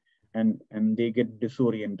then they get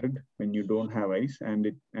disoriented when you don't have ice,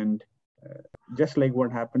 and just like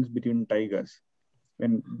what happens between tigers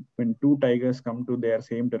when two tigers come to their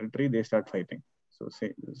same territory, they start fighting. So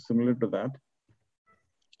similar to that.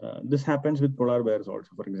 This happens with polar bears also,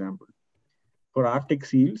 for example. For Arctic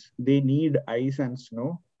seals, they need ice and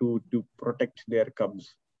snow to protect their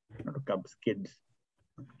cubs. Not cubs, kids.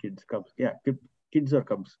 Cubs. Yeah, kids or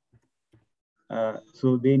cubs.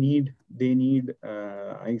 So they need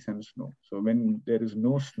ice and snow. So when there is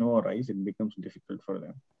no snow or ice, it becomes difficult for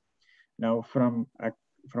them. Now, from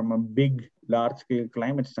a big, large-scale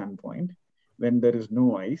climate standpoint, when there is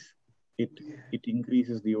no ice, it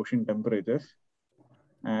increases the ocean temperatures,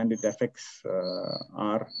 and it affects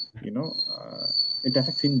it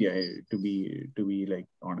affects India, to be like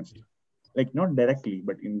honest, like not directly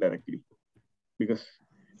but indirectly, because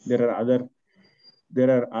there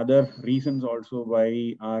are other reasons also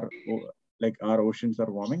why our oceans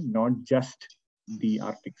are warming, not just the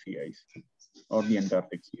Arctic sea ice or the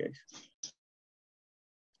Antarctic sea ice.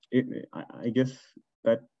 I guess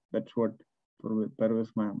that's what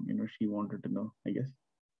Parvez ma'am, she wanted to know, I guess.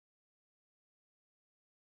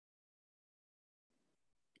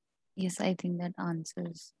 Yes, I think that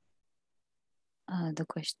answers the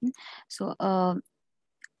question. So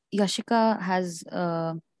Yashika has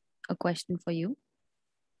a question for you.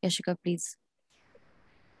 Yashika, please.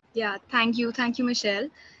 Yeah, thank you, Michelle.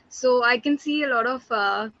 So I can see a lot of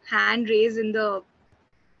hand raised in the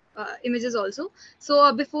images also.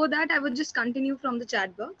 So before that, I would just continue from the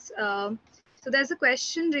chat box. So there's a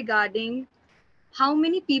question regarding how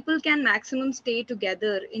many people can maximum stay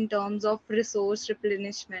together in terms of resource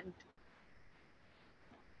replenishment?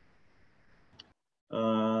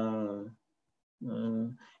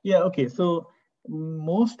 Yeah, okay. So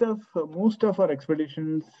most of our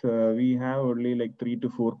expeditions, we have only like 3 to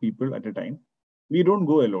 4 people at a time. We don't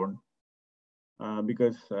go alone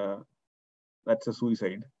because that's a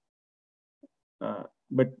suicide.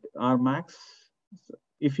 But our max,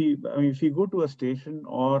 if you go to a station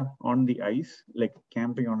or on the ice, like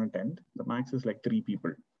camping on a tent, the max is like 3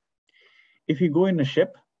 people. If you go in a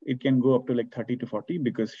ship, it can go up to like 30 to 40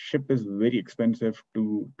 because ship is very expensive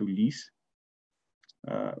to lease.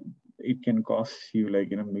 It can cost you like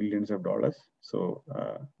millions of dollars. So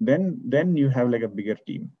then you have like a bigger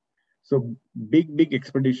team. So big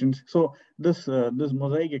expeditions. So this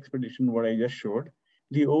MOSAiC expedition, what I just showed,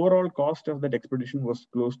 the overall cost of that expedition was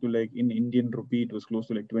close to like, in Indian rupee, it was close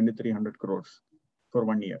to like 2,300 crores for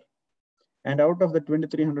 1 year. And out of the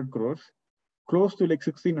 2,300 crores, close to like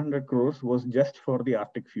 1,600 crores was just for the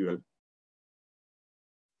Arctic fuel.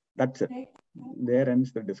 That's it. There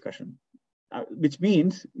ends the discussion. Which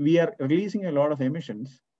means we are releasing a lot of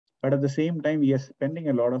emissions, but at the same time, we are spending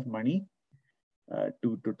a lot of money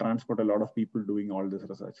to transport a lot of people doing all this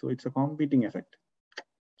research. So it's a competing effect.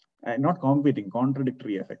 Not competing,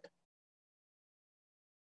 contradictory effect.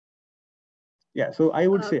 Yeah, so I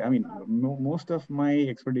would say, most of my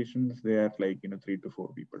expeditions, they are like 3 to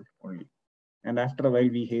 4 people only. And after a while,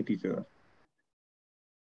 we hate each other.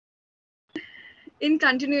 In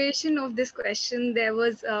continuation of this question, there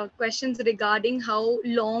was questions regarding how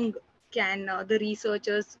long can the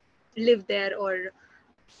researchers live there or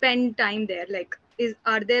spend time there. Like,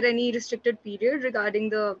 are there any restricted period regarding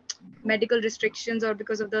the medical restrictions or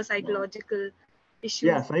because of the psychological issues?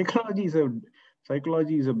 Yeah, psychology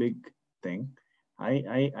is a big thing.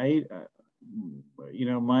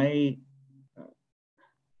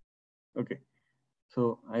 Okay,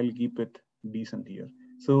 so I'll keep it decent here.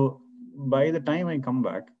 So by the time I come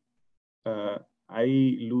back,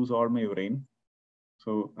 I lose all my brain.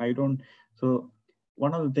 So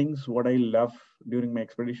one of the things what I love during my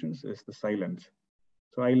expeditions is the silence.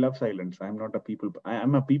 So I love silence. I'm a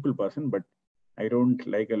people person, but I don't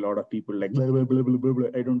like a lot of people like blah, blah, blah, blah, blah, blah.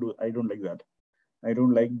 I don't like that. I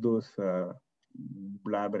don't like those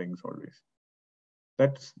blabberings always.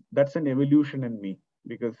 That's an evolution in me,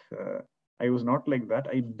 because I was not like that.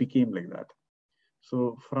 I became like that.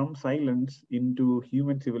 So from silence into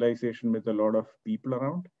human civilization with a lot of people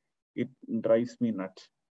around, it drives me nuts.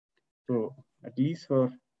 So at least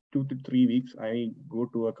for 2 to 3 weeks, I go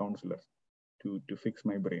to a counselor to fix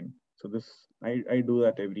my brain. So I do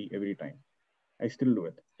that every time. I still do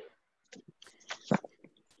it.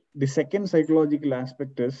 The second psychological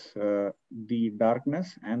aspect is the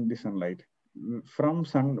darkness and the sunlight. From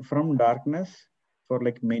darkness for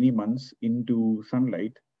like many months into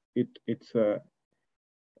sunlight, it's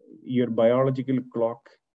your biological clock,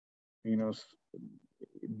 it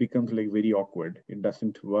becomes like very awkward. It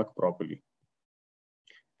doesn't work properly.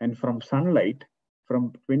 And from sunlight,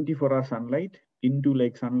 from 24-hour sunlight into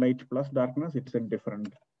like sunlight plus darkness, it's a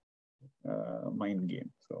different mind game.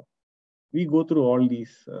 So we go through all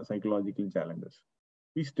these psychological challenges.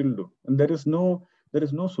 We still do. And there is no there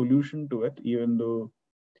is no solution to it, even though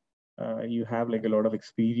you have like a lot of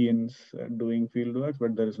experience doing field work,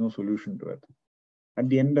 but there is no solution to it. At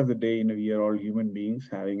the end of the day, we are all human beings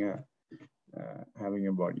having a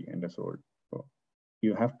body and a soul. So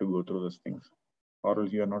you have to go through those things, or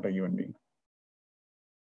else you are not a human being.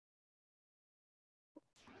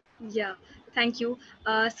 Yeah, thank you.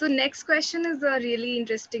 So next question is a really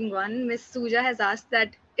interesting one. Miss Suja has asked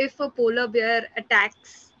that if a polar bear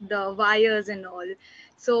attacks the wires and all,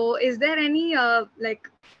 so is there any are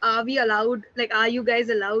we allowed, like, are you guys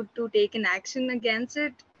allowed to take an action against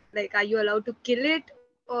it? Like, are you allowed to kill it,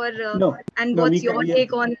 or No, and no, what's we your can.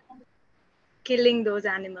 take on killing those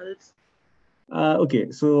animals?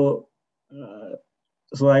 Okay, so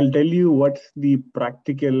I'll tell you what's the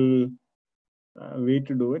practical way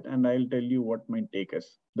to do it, and I'll tell you what my take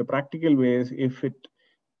is. The practical way is if it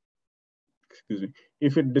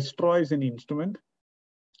destroys an instrument,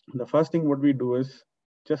 the first thing what we do is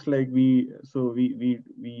just like we do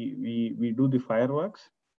the fireworks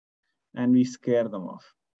and we scare them off.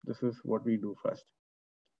 This is what we do first.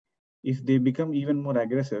 If they become even more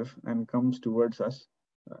aggressive and comes towards us,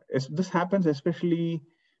 this happens especially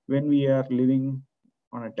when we are living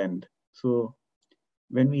on a tent. So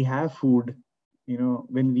when we have food,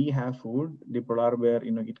 the polar bear,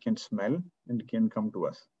 it can smell and it can come to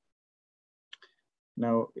us.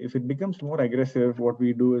 Now, if it becomes more aggressive, what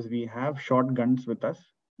we do is we have shotguns with us,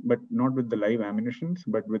 but not with the live ammunitions,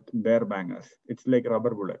 but with bear bangers. It's like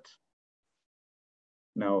rubber bullets.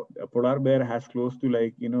 Now, a polar bear has close to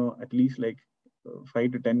at least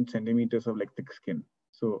 5 to 10 centimeters of thick skin.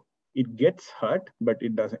 So it gets hurt, but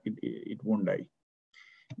it won't die.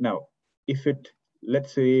 Now, if it,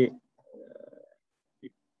 let's say,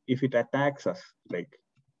 if it attacks us,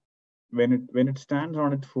 when it stands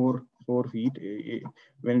on its four feet,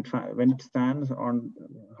 when it stands on,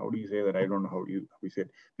 how do you say that? I don't know how we say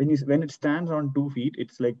it. When it stands on 2 feet,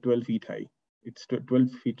 it's 12 feet high. It's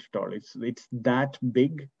 12 feet tall. It's that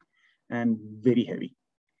big and very heavy.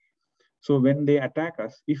 So when they attack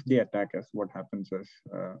us, if they attack us, what happens is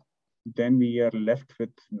then we are left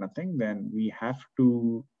with nothing. Then we have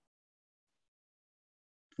to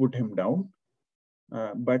put him down,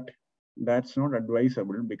 but that's not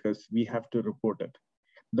advisable because we have to report it.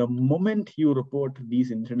 The moment you report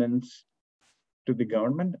these incidents to the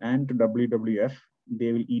government and to WWF,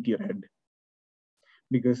 they will eat your head,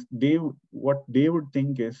 because what they would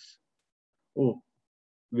think is, oh,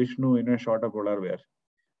 Vishnu shot a polar bear,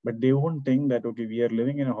 but they won't think that, okay, we are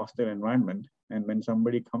living in a hostile environment, and when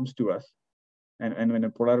somebody comes to us and when a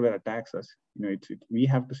polar bear attacks us, we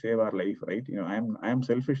have to save our life, right? I am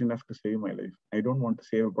selfish enough to save my life. I don't want to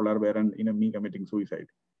save a polar bear and me committing suicide.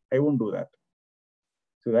 I won't do that.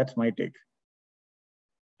 So that's my take.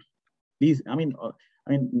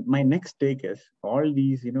 My next take is all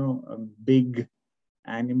these, big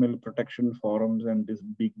animal protection forums and this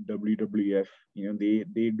big WWF,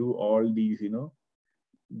 they do all these,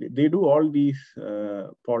 they do all these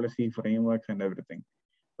policy frameworks and everything.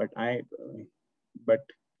 But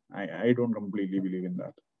I don't completely believe in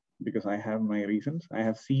that, because I have my reasons. I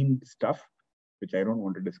have seen stuff which I don't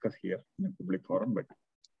want to discuss here in a public forum, but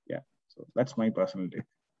yeah, so that's my personal take.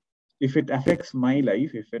 If it affects my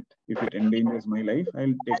life, if it endangers my life,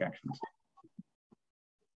 I'll take actions.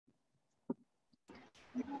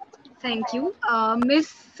 Thank you.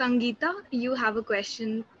 Miss Sangeeta, you have a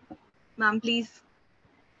question. Ma'am, please.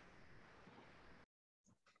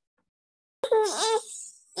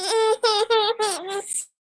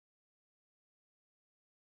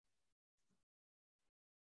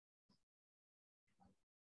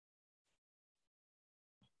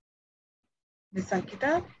 Ms.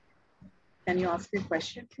 Sankita, can you ask your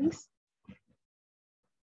question, please?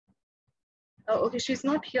 Oh, okay, she's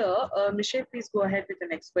not here. Michelle, please go ahead with the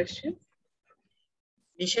next question.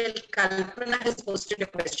 Michelle, Kalpana has posted a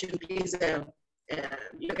question. Please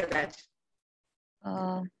look at that.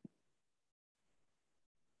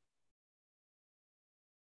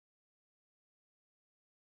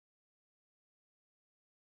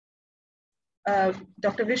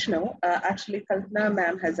 Dr. Vishnu, actually, Kalpana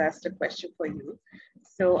ma'am has asked a question for you.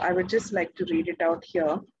 So I would just like to read it out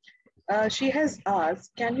here. She has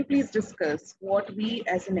asked, can you please discuss what we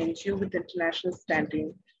as an NGO with international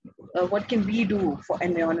standing, what can we do for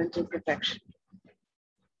environmental protection?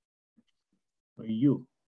 You.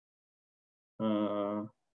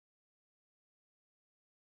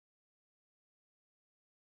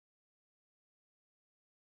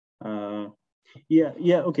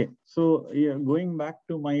 Yeah, okay. So yeah, going back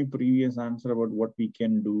to my previous answer about what we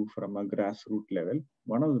can do from a grassroots level,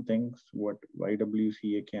 one of the things what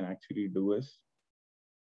YWCA can actually do is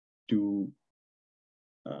to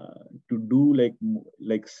to do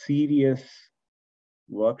like serious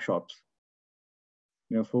workshops,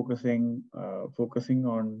 focusing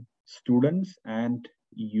on students and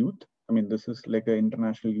youth. I mean, this is like an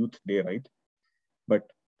International Youth Day, right? But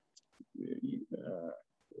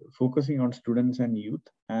focusing on students and youth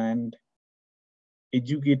and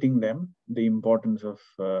educating them the importance of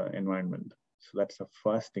environment. So that's the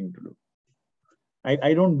first thing to do.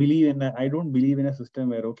 I don't believe in a system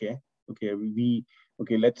where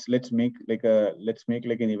let's make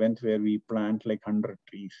like an event where we plant like 100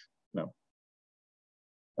 trees. No,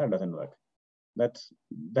 that doesn't work. That's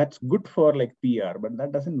good for like PR, but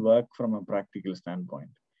that doesn't work from a practical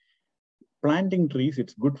standpoint. Planting trees,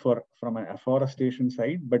 it's good from an afforestation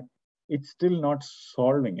side, but it's still not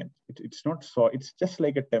solving it. It's just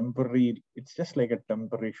like a temporary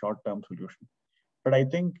short-term solution. But I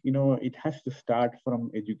think it has to start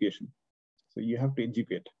from education. So you have to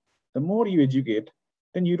educate. The more you educate,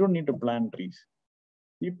 then you don't need to plant trees.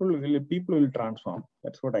 People will transform.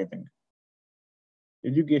 That's what I think.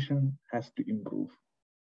 Education has to improve.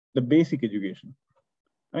 The basic education.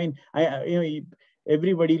 I mean,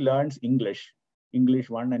 everybody learns English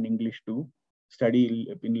 1 and English 2. Study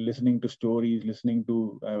in listening to stories, listening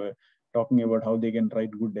to talking about how they can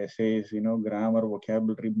write good essays, grammar,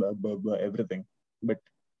 vocabulary, blah, blah, blah, everything. But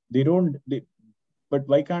but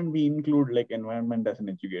why can't we include like environment as an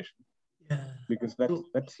education? Yeah. Because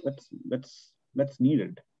that's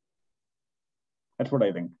needed. That's what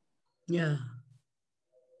I think. Yeah.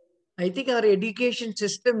 I think our education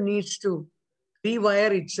system needs to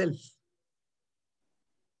rewire itself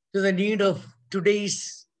to the need of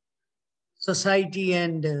today's society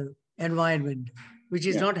and environment, which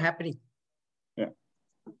is not happening. Yeah.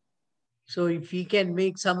 So if we can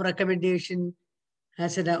make some recommendation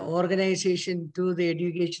as an organization to the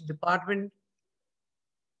education department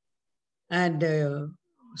and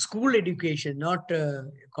school education, not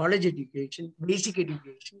college education, basic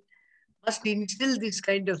education, must instill this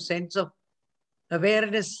kind of sense of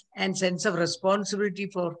awareness and sense of responsibility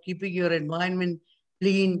for keeping your environment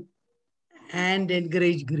clean and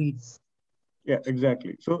encourage green. Yeah,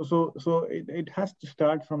 exactly. So it has to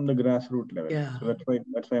start from the grassroots level. Yeah. So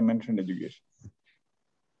that's why I mentioned education.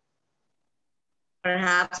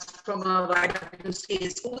 Perhaps from a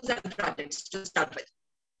YWCA schools and projects to start with.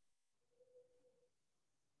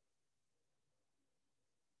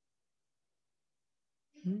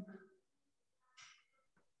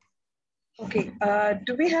 Okay,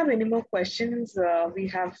 do we have any more questions? We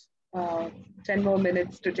have 10 more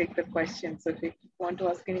minutes to take the questions. So if you want to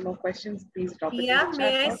ask any more questions, please drop it in the chat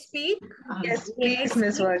may box. I speak? Yes, please,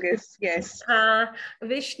 Ms. Varghese. Yes.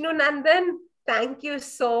 Vishnu Nandan, thank you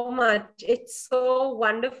so much. It's so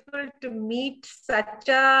wonderful to meet such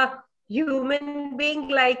a human being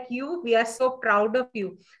like you. We are so proud of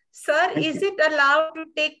you. Sir, is it allowed to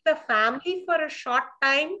take the family for a short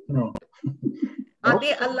time? No. Are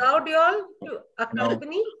they allowed you all to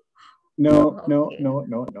accompany? No.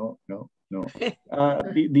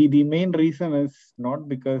 The main reason is not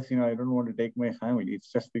because I don't want to take my family.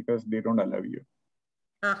 It's just because they don't allow you.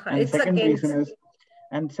 And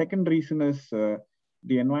second reason is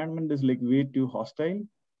the environment is like way too hostile.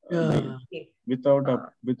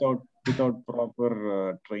 Without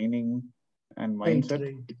proper training and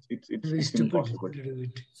mindset, it's impossible.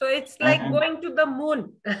 So it's like going to the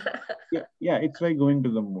moon. yeah, it's like going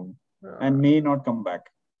to the moon and may not come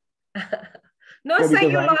back. No, sir,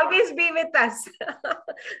 you'll always be with us.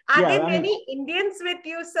 Are there many Indians with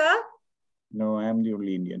you, sir? No, I am the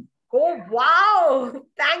only Indian. Oh, wow.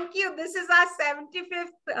 Thank you. This is our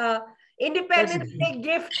 75th Independence Day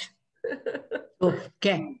gift. So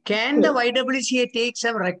can the YWCA take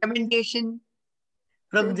some recommendation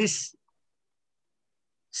from this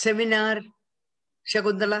seminar,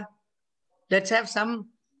 Shakuntala? Let's have some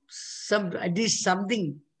at least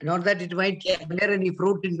something. Not that it might bear any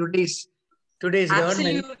fruit in today's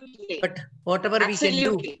government, but whatever we can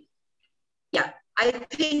do. Yeah, I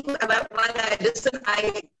think while I listen,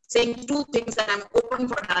 I saying two things, and I'm open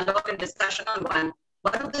for dialogue and discussion on one.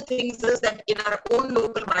 One of the things is that in our own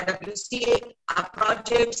local YWCA, our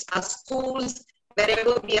projects, our schools,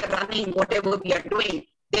 wherever we are running, whatever we are doing,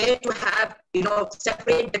 there to have,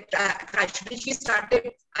 separate the trash, which we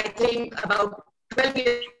started, I think, about 12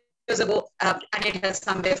 years ago, and it has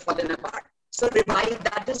somewhere fallen apart. So revive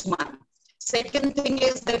that is one. Second thing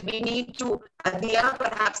is that we need to,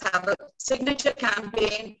 perhaps have a signature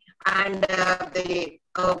campaign and the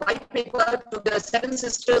white paper to the Seven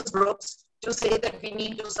Sisters groups to say that we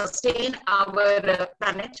need to sustain our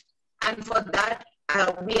planet. And for that,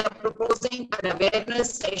 we are proposing an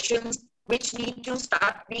awareness sessions which need to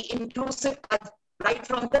start be inclusive, right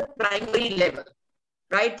from the primary level.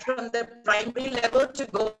 Right from the primary level to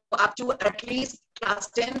go up to at least class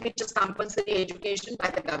 10, which is compulsory education by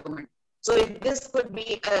the government. So if this could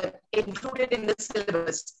be included in the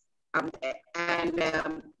syllabus,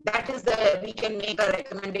 that is we can make a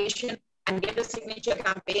recommendation and get a signature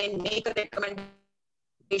campaign, make a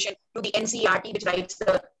recommendation to the NCERT, which writes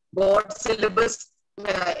the board syllabus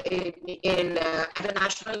at a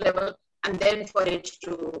national level, and then for it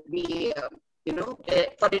to be,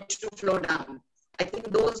 for it to flow down. I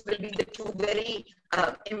think those will be the two very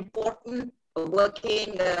important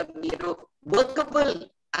working,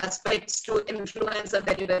 workable aspects to influence a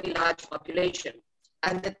very, very large population.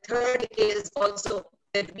 And the third is also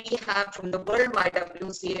that we have from the World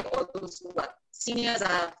YWCA, all those who are seniors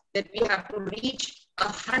are, that we have to reach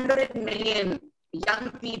 100 million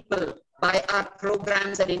young people by our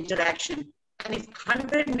programs and interaction. And if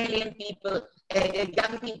 100 million people,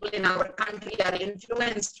 young people in our country are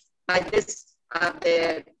influenced by this,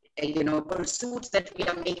 pursuits that we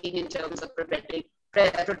are making in terms of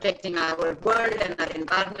protecting our world and our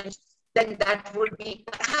environment, then that would be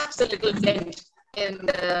perhaps a little dent in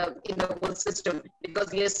the whole system,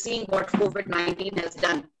 because we are seeing what COVID-19 has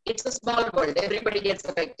done. It's a small world; everybody gets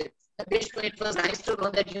affected. Vishnu, it was nice to know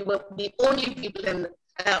that you were the only people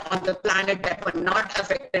on the planet that were not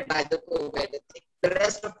affected by the COVID thing. The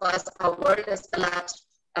rest of us, our world has collapsed,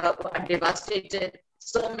 are devastated.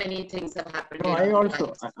 So many things have happened. No, I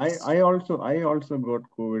also got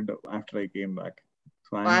COVID after I came back.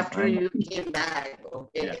 So you came back,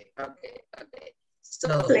 okay, yeah. Okay.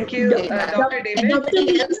 So thank you, Dr. David.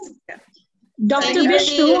 Dr.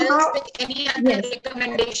 Vishnu, any other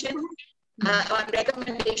recommendation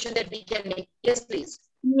that we can make? Yes, please.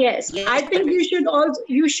 Yes, I think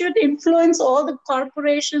you should influence all the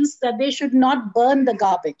corporations that they should not burn the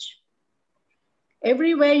garbage.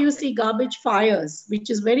 Everywhere you see garbage fires,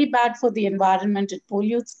 which is very bad for the environment. It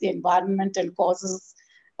pollutes the environment and causes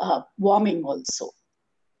warming also.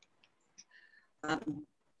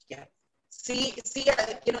 Yeah. See, the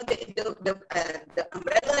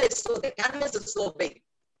umbrella is the canvas is so big.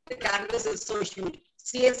 The canvas is so huge.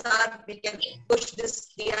 CSR, we can push this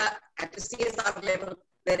here at the CSR level,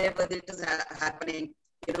 wherever it is happening.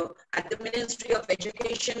 At the Ministry of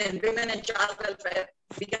Education and Women and Child Welfare,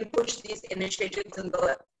 we can push these initiatives in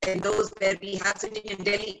those where we have sitting in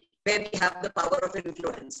Delhi, where we have the power of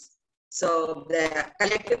influence. So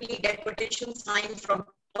collectively get petitions signed from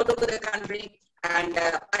all over the country. And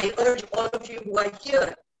I urge all of you who are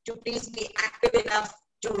here to please be active enough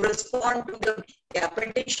to respond to the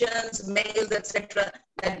petitions, mails, etc.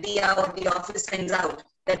 that the office sends out,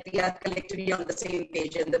 that we are collectively on the same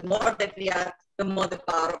page. And the more that we are, the more the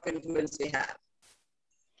power of influence we have.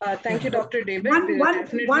 Thank you, Dr. David.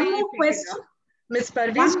 One more question. Ms.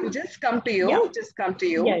 Parveez, we just come to you. Yeah. Just come to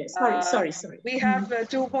you. Yeah, sorry. We have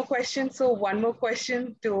two more questions. So one more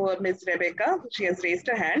question to Ms. Rebecca. She has raised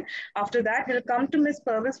her hand. After that, we'll come to Ms.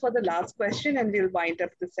 Parveez for the last question and we'll wind up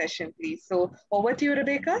the session, please. So over to you,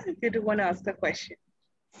 Rebecca, if you do want to ask a question.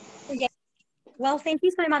 Yeah. Well, thank you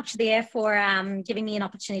so much there for giving me an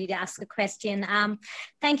opportunity to ask a question.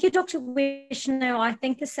 Thank you, Dr. Vishnu. I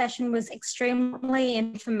think the session was extremely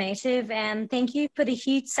informative, and thank you for the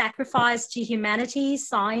huge sacrifice to humanity,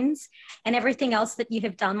 science, and everything else that you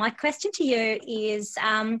have done. My question to you is,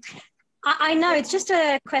 I know it's just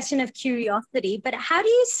a question of curiosity, but how do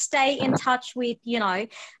you stay in touch with,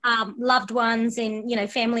 loved ones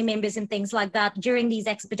and, family members and things like that during these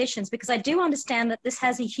expeditions? Because I do understand that this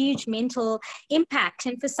has a huge mental impact.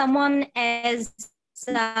 And for someone as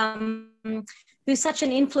who's such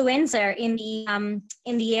an influencer in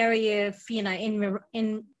the area of,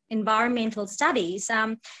 in environmental studies,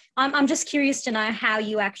 I'm just curious to know how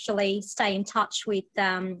you actually stay in touch with,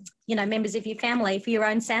 members of your family for your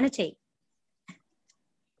own sanity.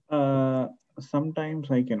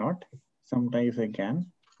 Sometimes I cannot, sometimes I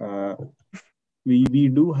can. We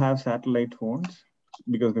do have satellite phones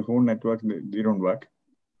because the phone networks, they don't work.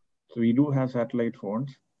 So we do have satellite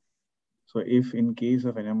phones. So if in case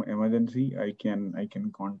of an emergency, I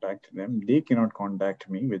can contact them. They cannot contact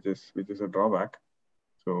me, which is a drawback.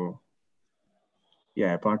 So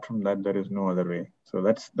yeah, apart from that, there is no other way. So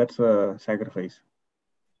that's a sacrifice.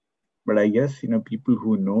 But I guess, people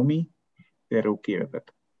who know me, they're okay with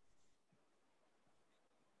it.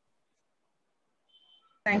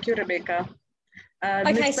 Thank you, Rebecca.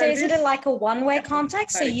 Okay, so is it like a one-way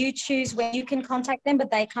contact? So you choose where you can contact them,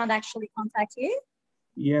 but they can't actually contact you?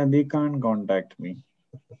 Yeah, they can't contact me.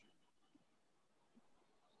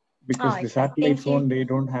 Because the satellite phone, they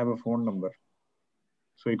don't have a phone number.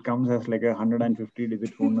 So it comes as like a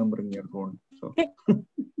 150-digit phone number in your phone. So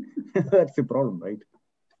That's the problem, right?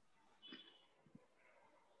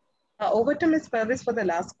 Over to Ms. Purvis for the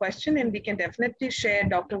last question, and we can definitely share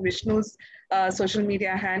Dr. Vishnu's social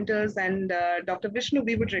media handles. And Dr. Vishnu,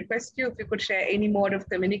 we would request you if you could share any mode of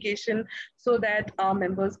communication so that our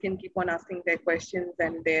members can keep on asking their questions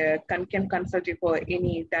and they can consult you for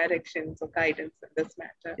any directions or guidance in this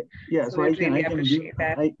matter. Yeah, so I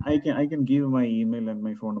can give my email and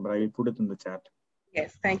my phone number. I will put it in the chat.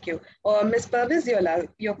 Yes, thank you. Ms. Purvis,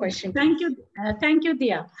 your question. Thank you,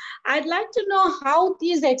 Dia. I'd like to know how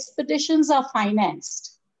these expeditions are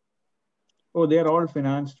financed. Oh, they're all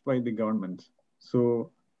financed by the government.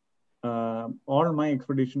 So all my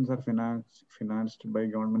expeditions are financed by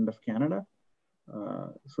Government of Canada.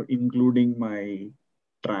 So including my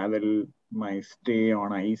travel, my stay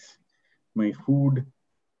on ice, my food,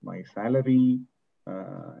 my salary,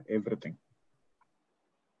 everything.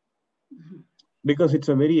 Mm-hmm. Because it's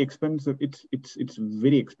a very expensive, it's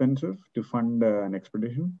very expensive to fund an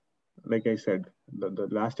expedition. Like I said, the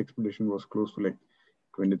last expedition was close to like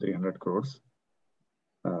 2,300 crores.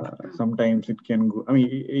 Sometimes it can go, I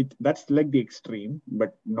mean, that's like the extreme,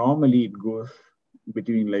 but normally it goes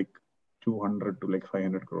between like 200 to like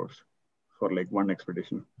 500 crores for like one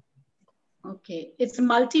expedition. Okay, it's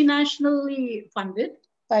multinationally funded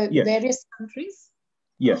by various countries?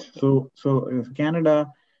 Yes, okay. So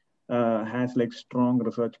Canada has like strong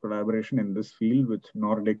research collaboration in this field with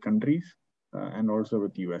Nordic countries and also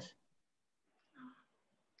with US.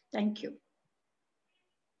 Thank you.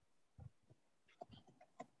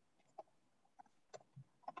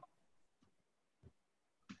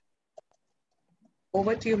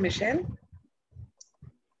 Over to you, Michelle.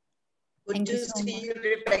 Good to see you,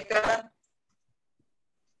 Rebecca.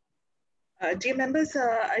 Dear members,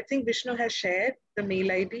 I think Vishnu has shared the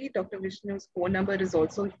mail ID. Dr. Vishnu's phone number is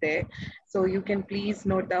also there. So you can please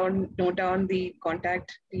note down the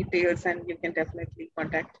contact details and you can definitely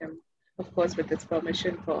contact him, of course, with his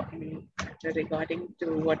permission for any matter regarding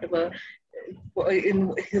to whatever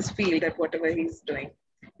in his field at whatever he's doing.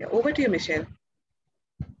 Yeah, over to you, Michelle.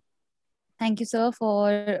 Thank you, sir,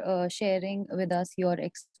 for sharing with us your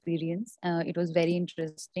experience. It was very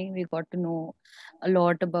interesting. We got to know a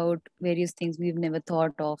lot about various things we've never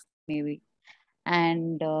thought of, maybe.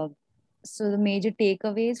 And so the major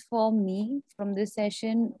takeaways for me from this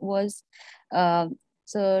session was,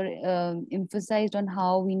 sir emphasized on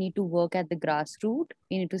how we need to work at the grassroots.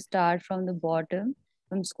 We need to start from the bottom,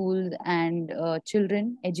 from schools and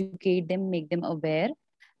children, educate them, make them aware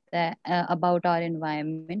that, about our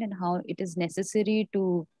environment and how it is necessary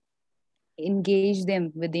to engage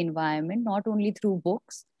them with the environment, not only through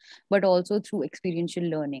books, but also through experiential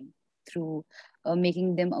learning, through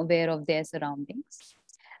making them aware of their surroundings.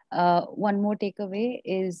 One more takeaway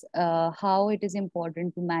is how it is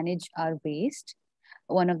important to manage our waste.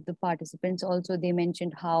 One of the participants also, they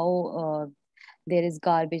mentioned how there is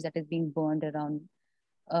garbage that is being burned around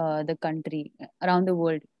the country, around the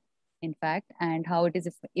world, in fact, and how it is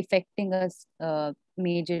affecting us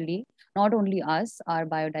majorly, not only us, our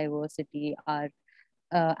biodiversity, our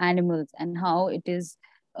animals, and how it is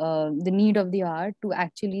the need of the hour to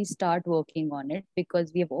actually start working on it,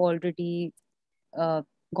 because we have already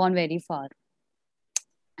gone very far.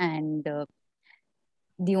 And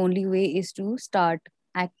the only way is to start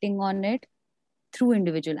acting on it through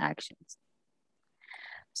individual actions.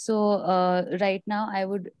 So right now I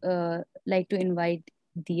would like to invite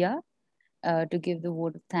Dia to give the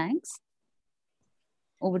word of thanks.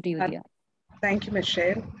 Over to you, Dia. Thank you,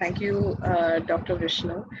 Michelle. Thank you, Dr.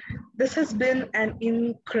 Vishnu. This has been an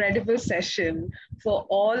incredible session for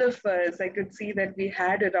all of us. I could see that we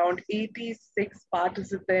had around 86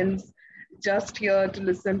 participants just here to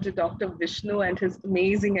listen to Dr. Vishnu and his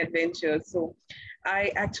amazing adventures. So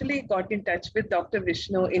I actually got in touch with Dr.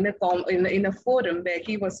 Vishnu in a forum where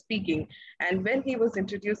he was speaking. And when he was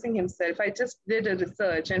introducing himself, I just did a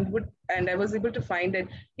research and I was able to find that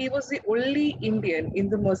he was the only Indian in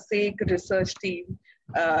the MOSAiC research team,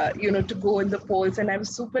 to go in the polls. And I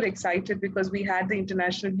was super excited because we had the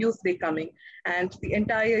International Youth Day coming and the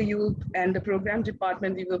entire youth and the program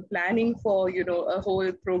department, we were planning for, a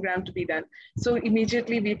whole program to be done. So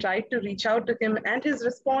immediately we tried to reach out to him and his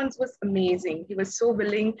response was amazing. He was so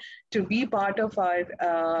willing to be part of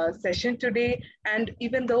our session today. And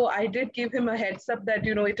even though I did give him a heads up that,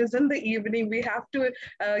 it is in the evening, we have to,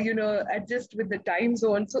 adjust with the time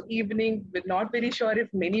zone. So evening, we're not very sure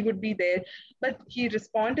if many would be there, but he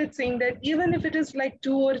responded saying that even if it is like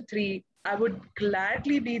 2 or 3, I would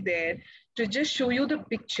gladly be there to just show you the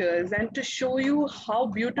pictures and to show you how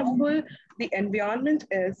beautiful the environment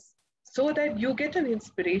is so that you get an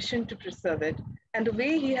inspiration to preserve it. And the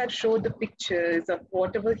way he had showed the pictures of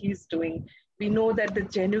whatever he's doing, we know that the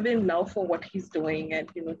genuine love for what he's doing and,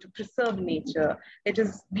 you know, to preserve nature, it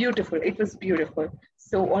is beautiful. It was beautiful.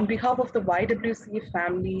 So on behalf of the YWCA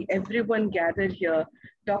family, everyone gathered here,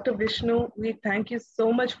 Dr. Vishnu, we thank you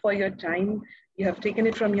so much for your time. You have taken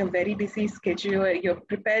it from your very busy schedule. You're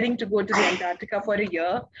preparing to go to the Antarctica for a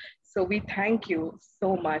year. So we thank you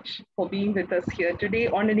so much for being with us here today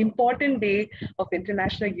on an important day of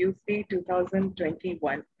International Youth Day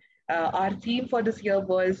 2021. Our theme for this year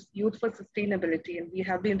was Youth for Sustainability, and we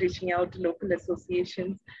have been reaching out to local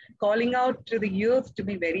associations, calling out to the youth to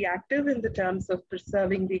be very active in the terms of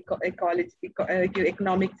preserving the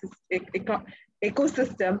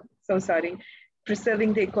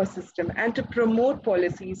preserving the ecosystem, and to promote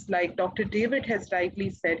policies like Dr. David has rightly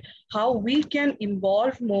said, how we can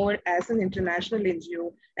involve more as an international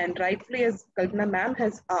NGO, and rightly as Kalpana ma'am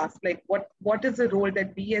has asked, like what is the role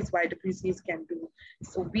that we as YWCs can do?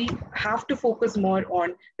 So we have to focus more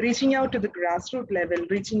on reaching out to the grassroots level,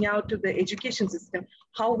 reaching out to the education system,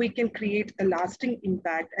 how we can create a lasting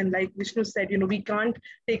impact. And like Vishnu said, you know, we can't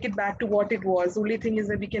take it back to what it was. The only thing is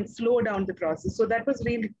that we can slow down the process. So that was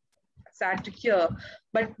really sad to hear,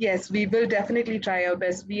 but yes, we will definitely try our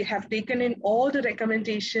best. We have taken in all the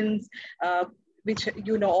recommendations, which,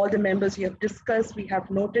 you know, all the members we have discussed, we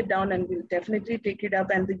have noted down, and we'll definitely take it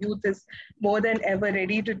up, and the youth is more than ever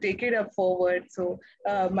ready to take it up forward. So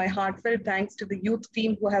my heartfelt thanks to the youth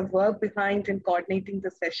team who have worked behind in coordinating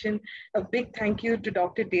the session. A big thank you to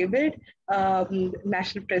Dr. David,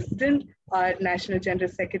 National President, our National General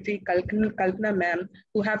Secretary, Kalpana ma'am,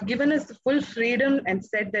 who have given us the full freedom and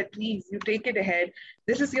said that, please, you take it ahead.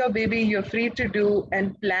 This is your baby, you're free to do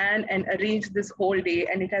and plan and arrange this whole day.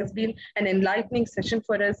 And it has been an enlightening session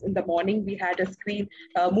for us. In the morning, we had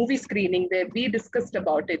a movie screening where we discussed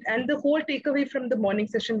about it. And the whole takeaway from the morning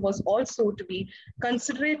session was also to be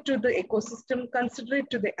considerate to the ecosystem, considerate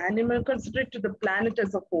to the animal, considerate to the planet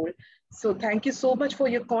as a whole. So thank you so much for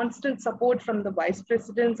your constant support from the vice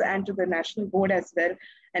presidents and to the national board as well.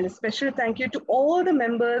 And a special thank you to all the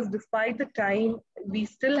members. Despite the time, we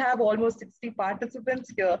still have almost 60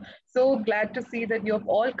 participants here. So glad to see that you have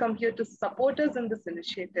all come here to support us in this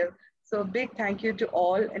initiative. So a big thank you to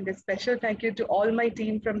all, and a special thank you to all my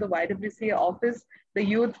team from the YWCA office, the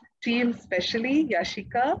youth team, especially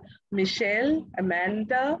Yashika, Michelle,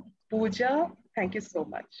 Amanda, Pooja. Thank you so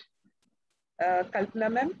much.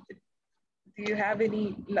 Kalpana ma'am, do you have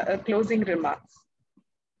any closing remarks?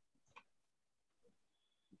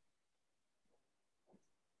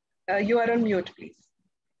 You are on mute, please.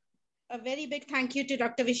 A very big thank you to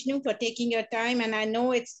Dr. Vishnu for taking your time. And I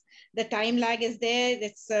know the time lag is there.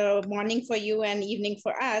 It's morning for you and evening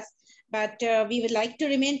for us. But we would like to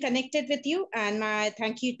remain connected with you. And my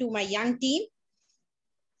thank you to my young team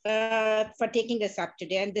for taking this up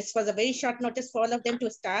today. And this was a very short notice for all of them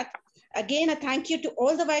to start. Again, a thank you to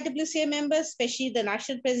all the YWCA members, especially the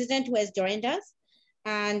national president who has joined us,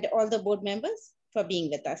 and all the board members for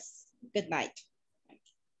being with us. Good night.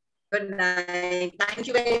 Good night. Thank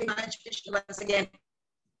you very much, Vishnu, once again.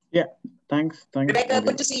 Yeah, thanks. Rebecca,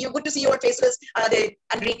 good to see you. Good to see your faces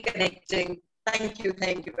and reconnecting. Thank you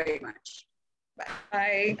very much. Bye.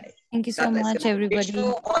 Bye. Thank you so much, everybody.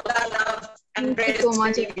 Vishnu, all our love and praise so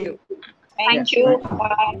much. to you. Thank you.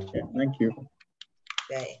 Bye. Yeah, thank you.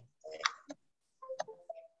 Bye.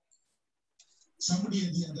 Somebody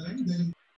at the other end, then